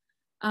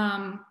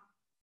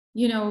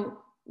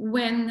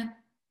 When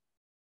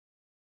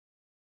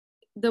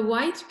the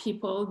white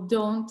people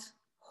don't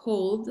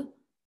hold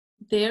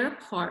their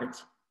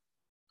part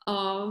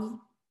of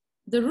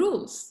the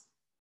rules,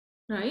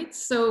 right?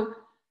 So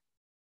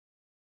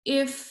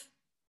if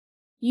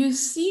you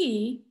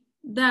see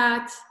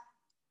that,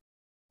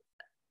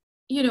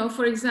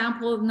 for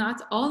example,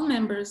 not all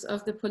members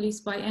of the police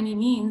by any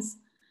means,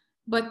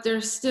 but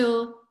there's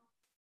still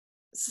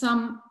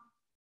some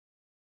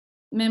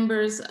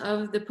members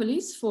of the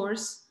police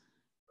force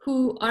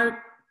who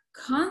are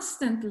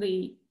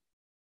constantly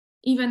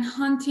even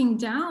hunting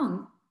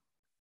down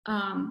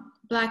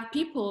Black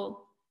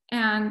people.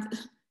 And,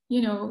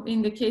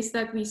 in the case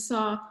that we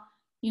saw,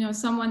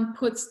 someone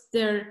puts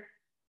their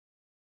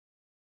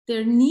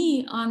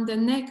knee on the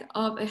neck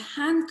of a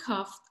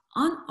handcuffed,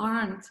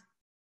 unarmed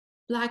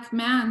Black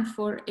man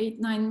for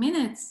 8-9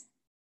 minutes.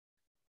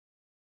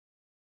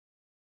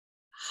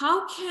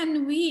 How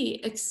can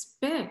we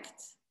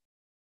expect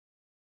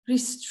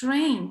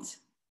restraint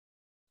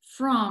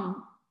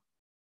from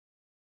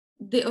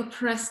the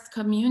oppressed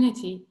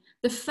community?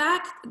 The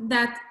fact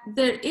that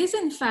there is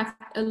in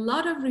fact a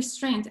lot of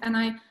restraint, and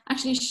I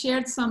actually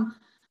shared some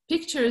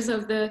pictures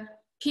of the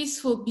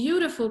peaceful,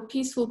 beautiful,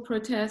 peaceful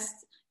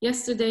protests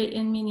yesterday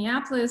in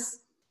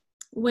Minneapolis,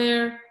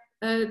 where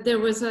there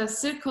was a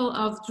circle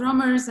of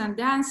drummers and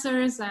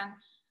dancers, and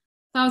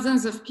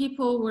thousands of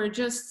people were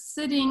just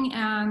sitting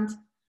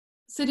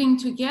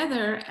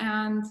together,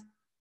 and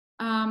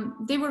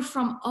they were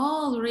from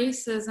all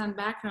races and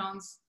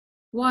backgrounds,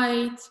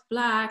 white,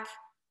 Black,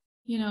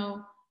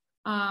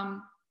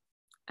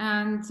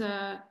 and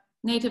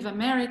Native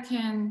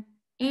American,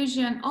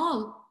 Asian,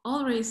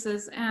 all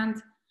races.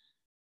 And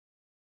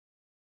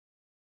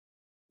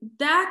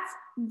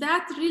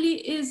that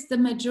really is the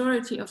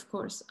majority, of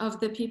course, of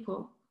the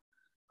people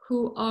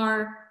who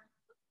are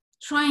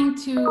trying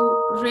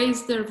to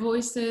raise their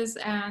voices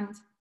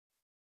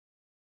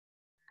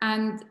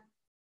and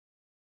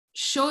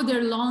show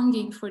their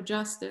longing for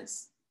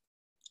justice.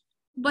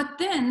 But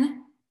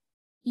then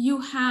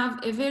you have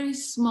a very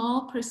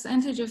small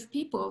percentage of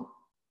people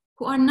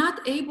who are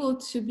not able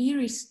to be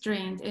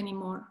restrained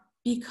anymore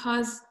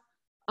because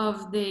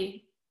of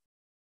the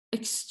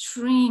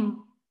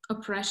extreme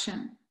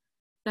oppression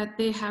that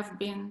they have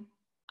been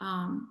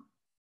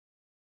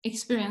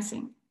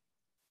experiencing.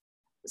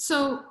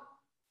 So,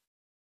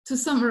 to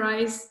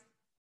summarize,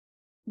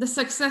 the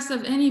success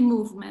of any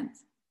movement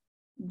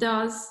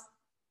does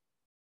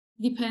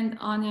depend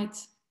on it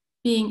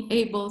being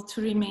able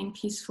to remain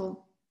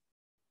peaceful.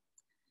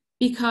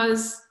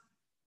 Because,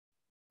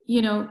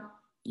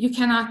 you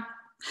cannot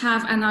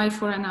have an eye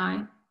for an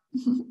eye.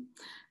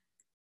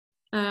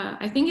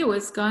 I think it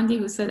was Gandhi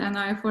who said an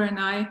eye for an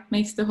eye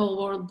makes the whole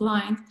world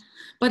blind.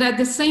 But at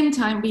the same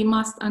time, we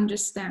must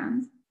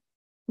understand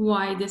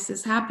why this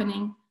is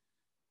happening.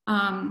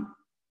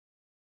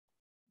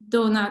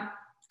 Do not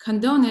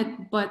condone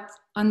it, but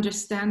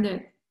understand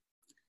it.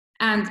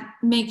 And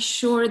make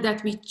sure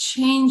that we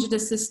change the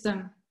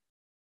system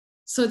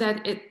so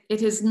that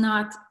it is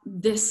not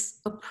this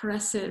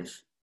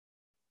oppressive.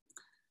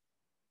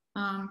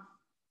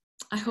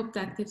 I hope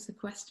that gives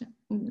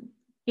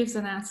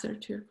an answer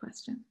to your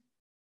question.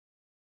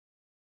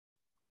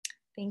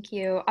 Thank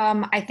you.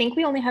 I think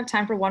we only have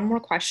time for one more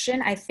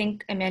question. I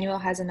think Emmanuel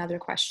has another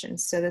question,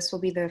 so this will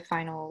be the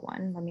final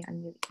one. Let me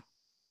unmute you.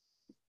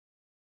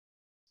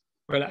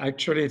 Well,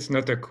 actually, it's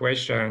not a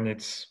question.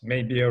 It's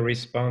maybe a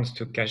response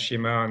to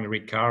Kashima and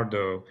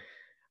Ricardo,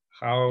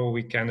 how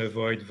we can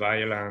avoid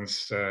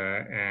violence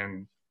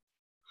and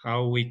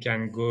how we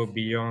can go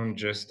beyond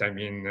just,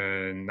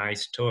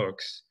 nice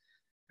talks.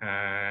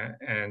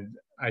 And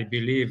I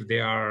believe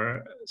there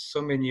are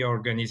so many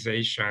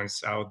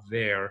organizations out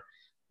there,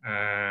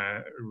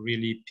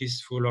 really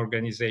peaceful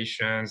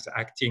organizations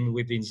acting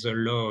within the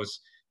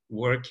laws,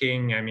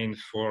 working,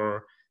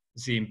 for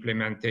the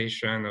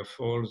implementation of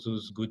all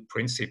those good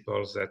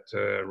principles that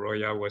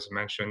Roya was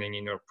mentioning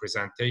in her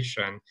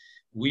presentation.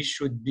 We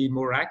should be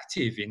more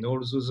active in all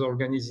those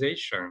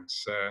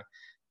organizations.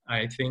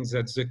 I think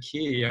that's the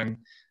key. And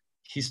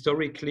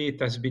historically, it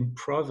has been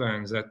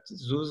proven that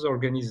those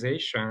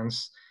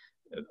organizations,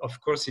 of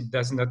course, it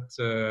does not,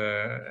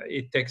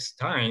 it takes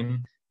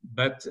time,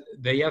 but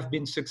they have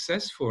been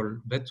successful.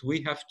 But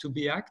we have to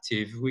be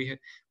active.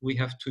 We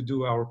have to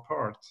do our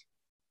part.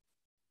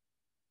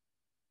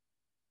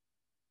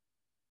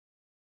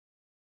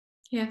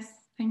 Yes,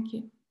 thank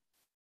you.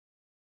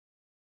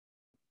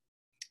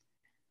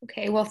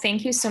 Okay, well,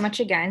 thank you so much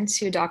again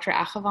to Dr.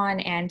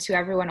 Akhavan and to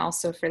everyone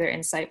also for their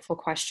insightful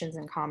questions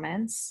and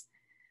comments.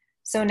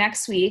 So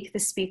next week, the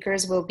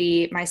speakers will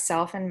be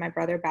myself and my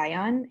brother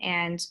Bayan,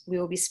 and we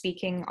will be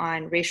speaking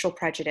on racial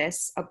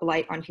prejudice, a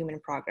blight on human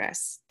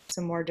progress.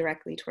 So more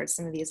directly towards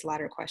some of these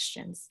latter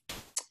questions.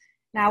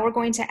 Now we're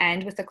going to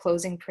end with a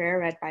closing prayer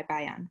read by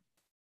Bayan.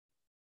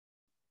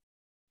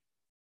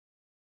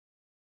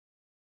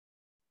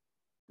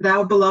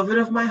 Thou beloved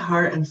of my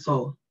heart and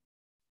soul,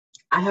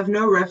 I have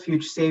no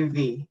refuge save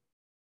thee.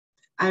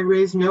 I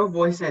raise no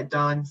voice at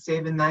dawn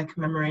save in thy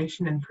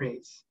commemoration and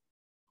praise.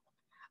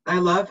 Thy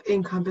love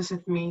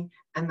encompasseth me,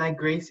 and thy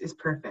grace is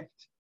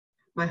perfect.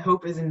 My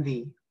hope is in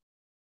thee.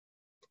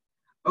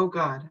 O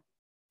God,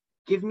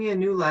 give me a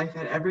new life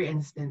at every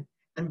instant,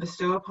 and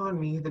bestow upon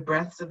me the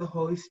breaths of the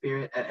Holy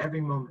Spirit at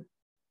every moment,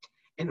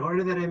 in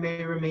order that I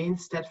may remain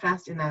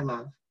steadfast in thy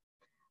love,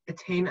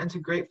 attain unto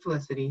great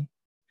felicity,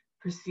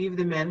 perceive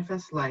the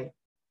manifest light,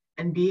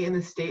 and be in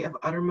the state of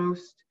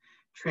uttermost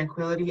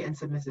tranquility and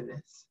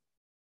submissiveness.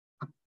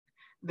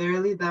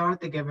 Verily thou art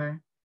the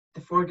giver,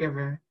 the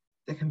forgiver,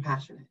 the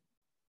compassionate.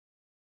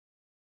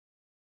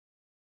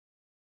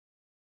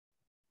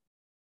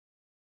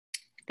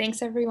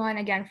 Thanks everyone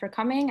again for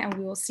coming, and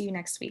we will see you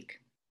next week.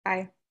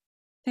 Bye.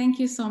 Thank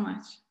you so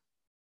much.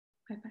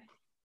 Bye-bye.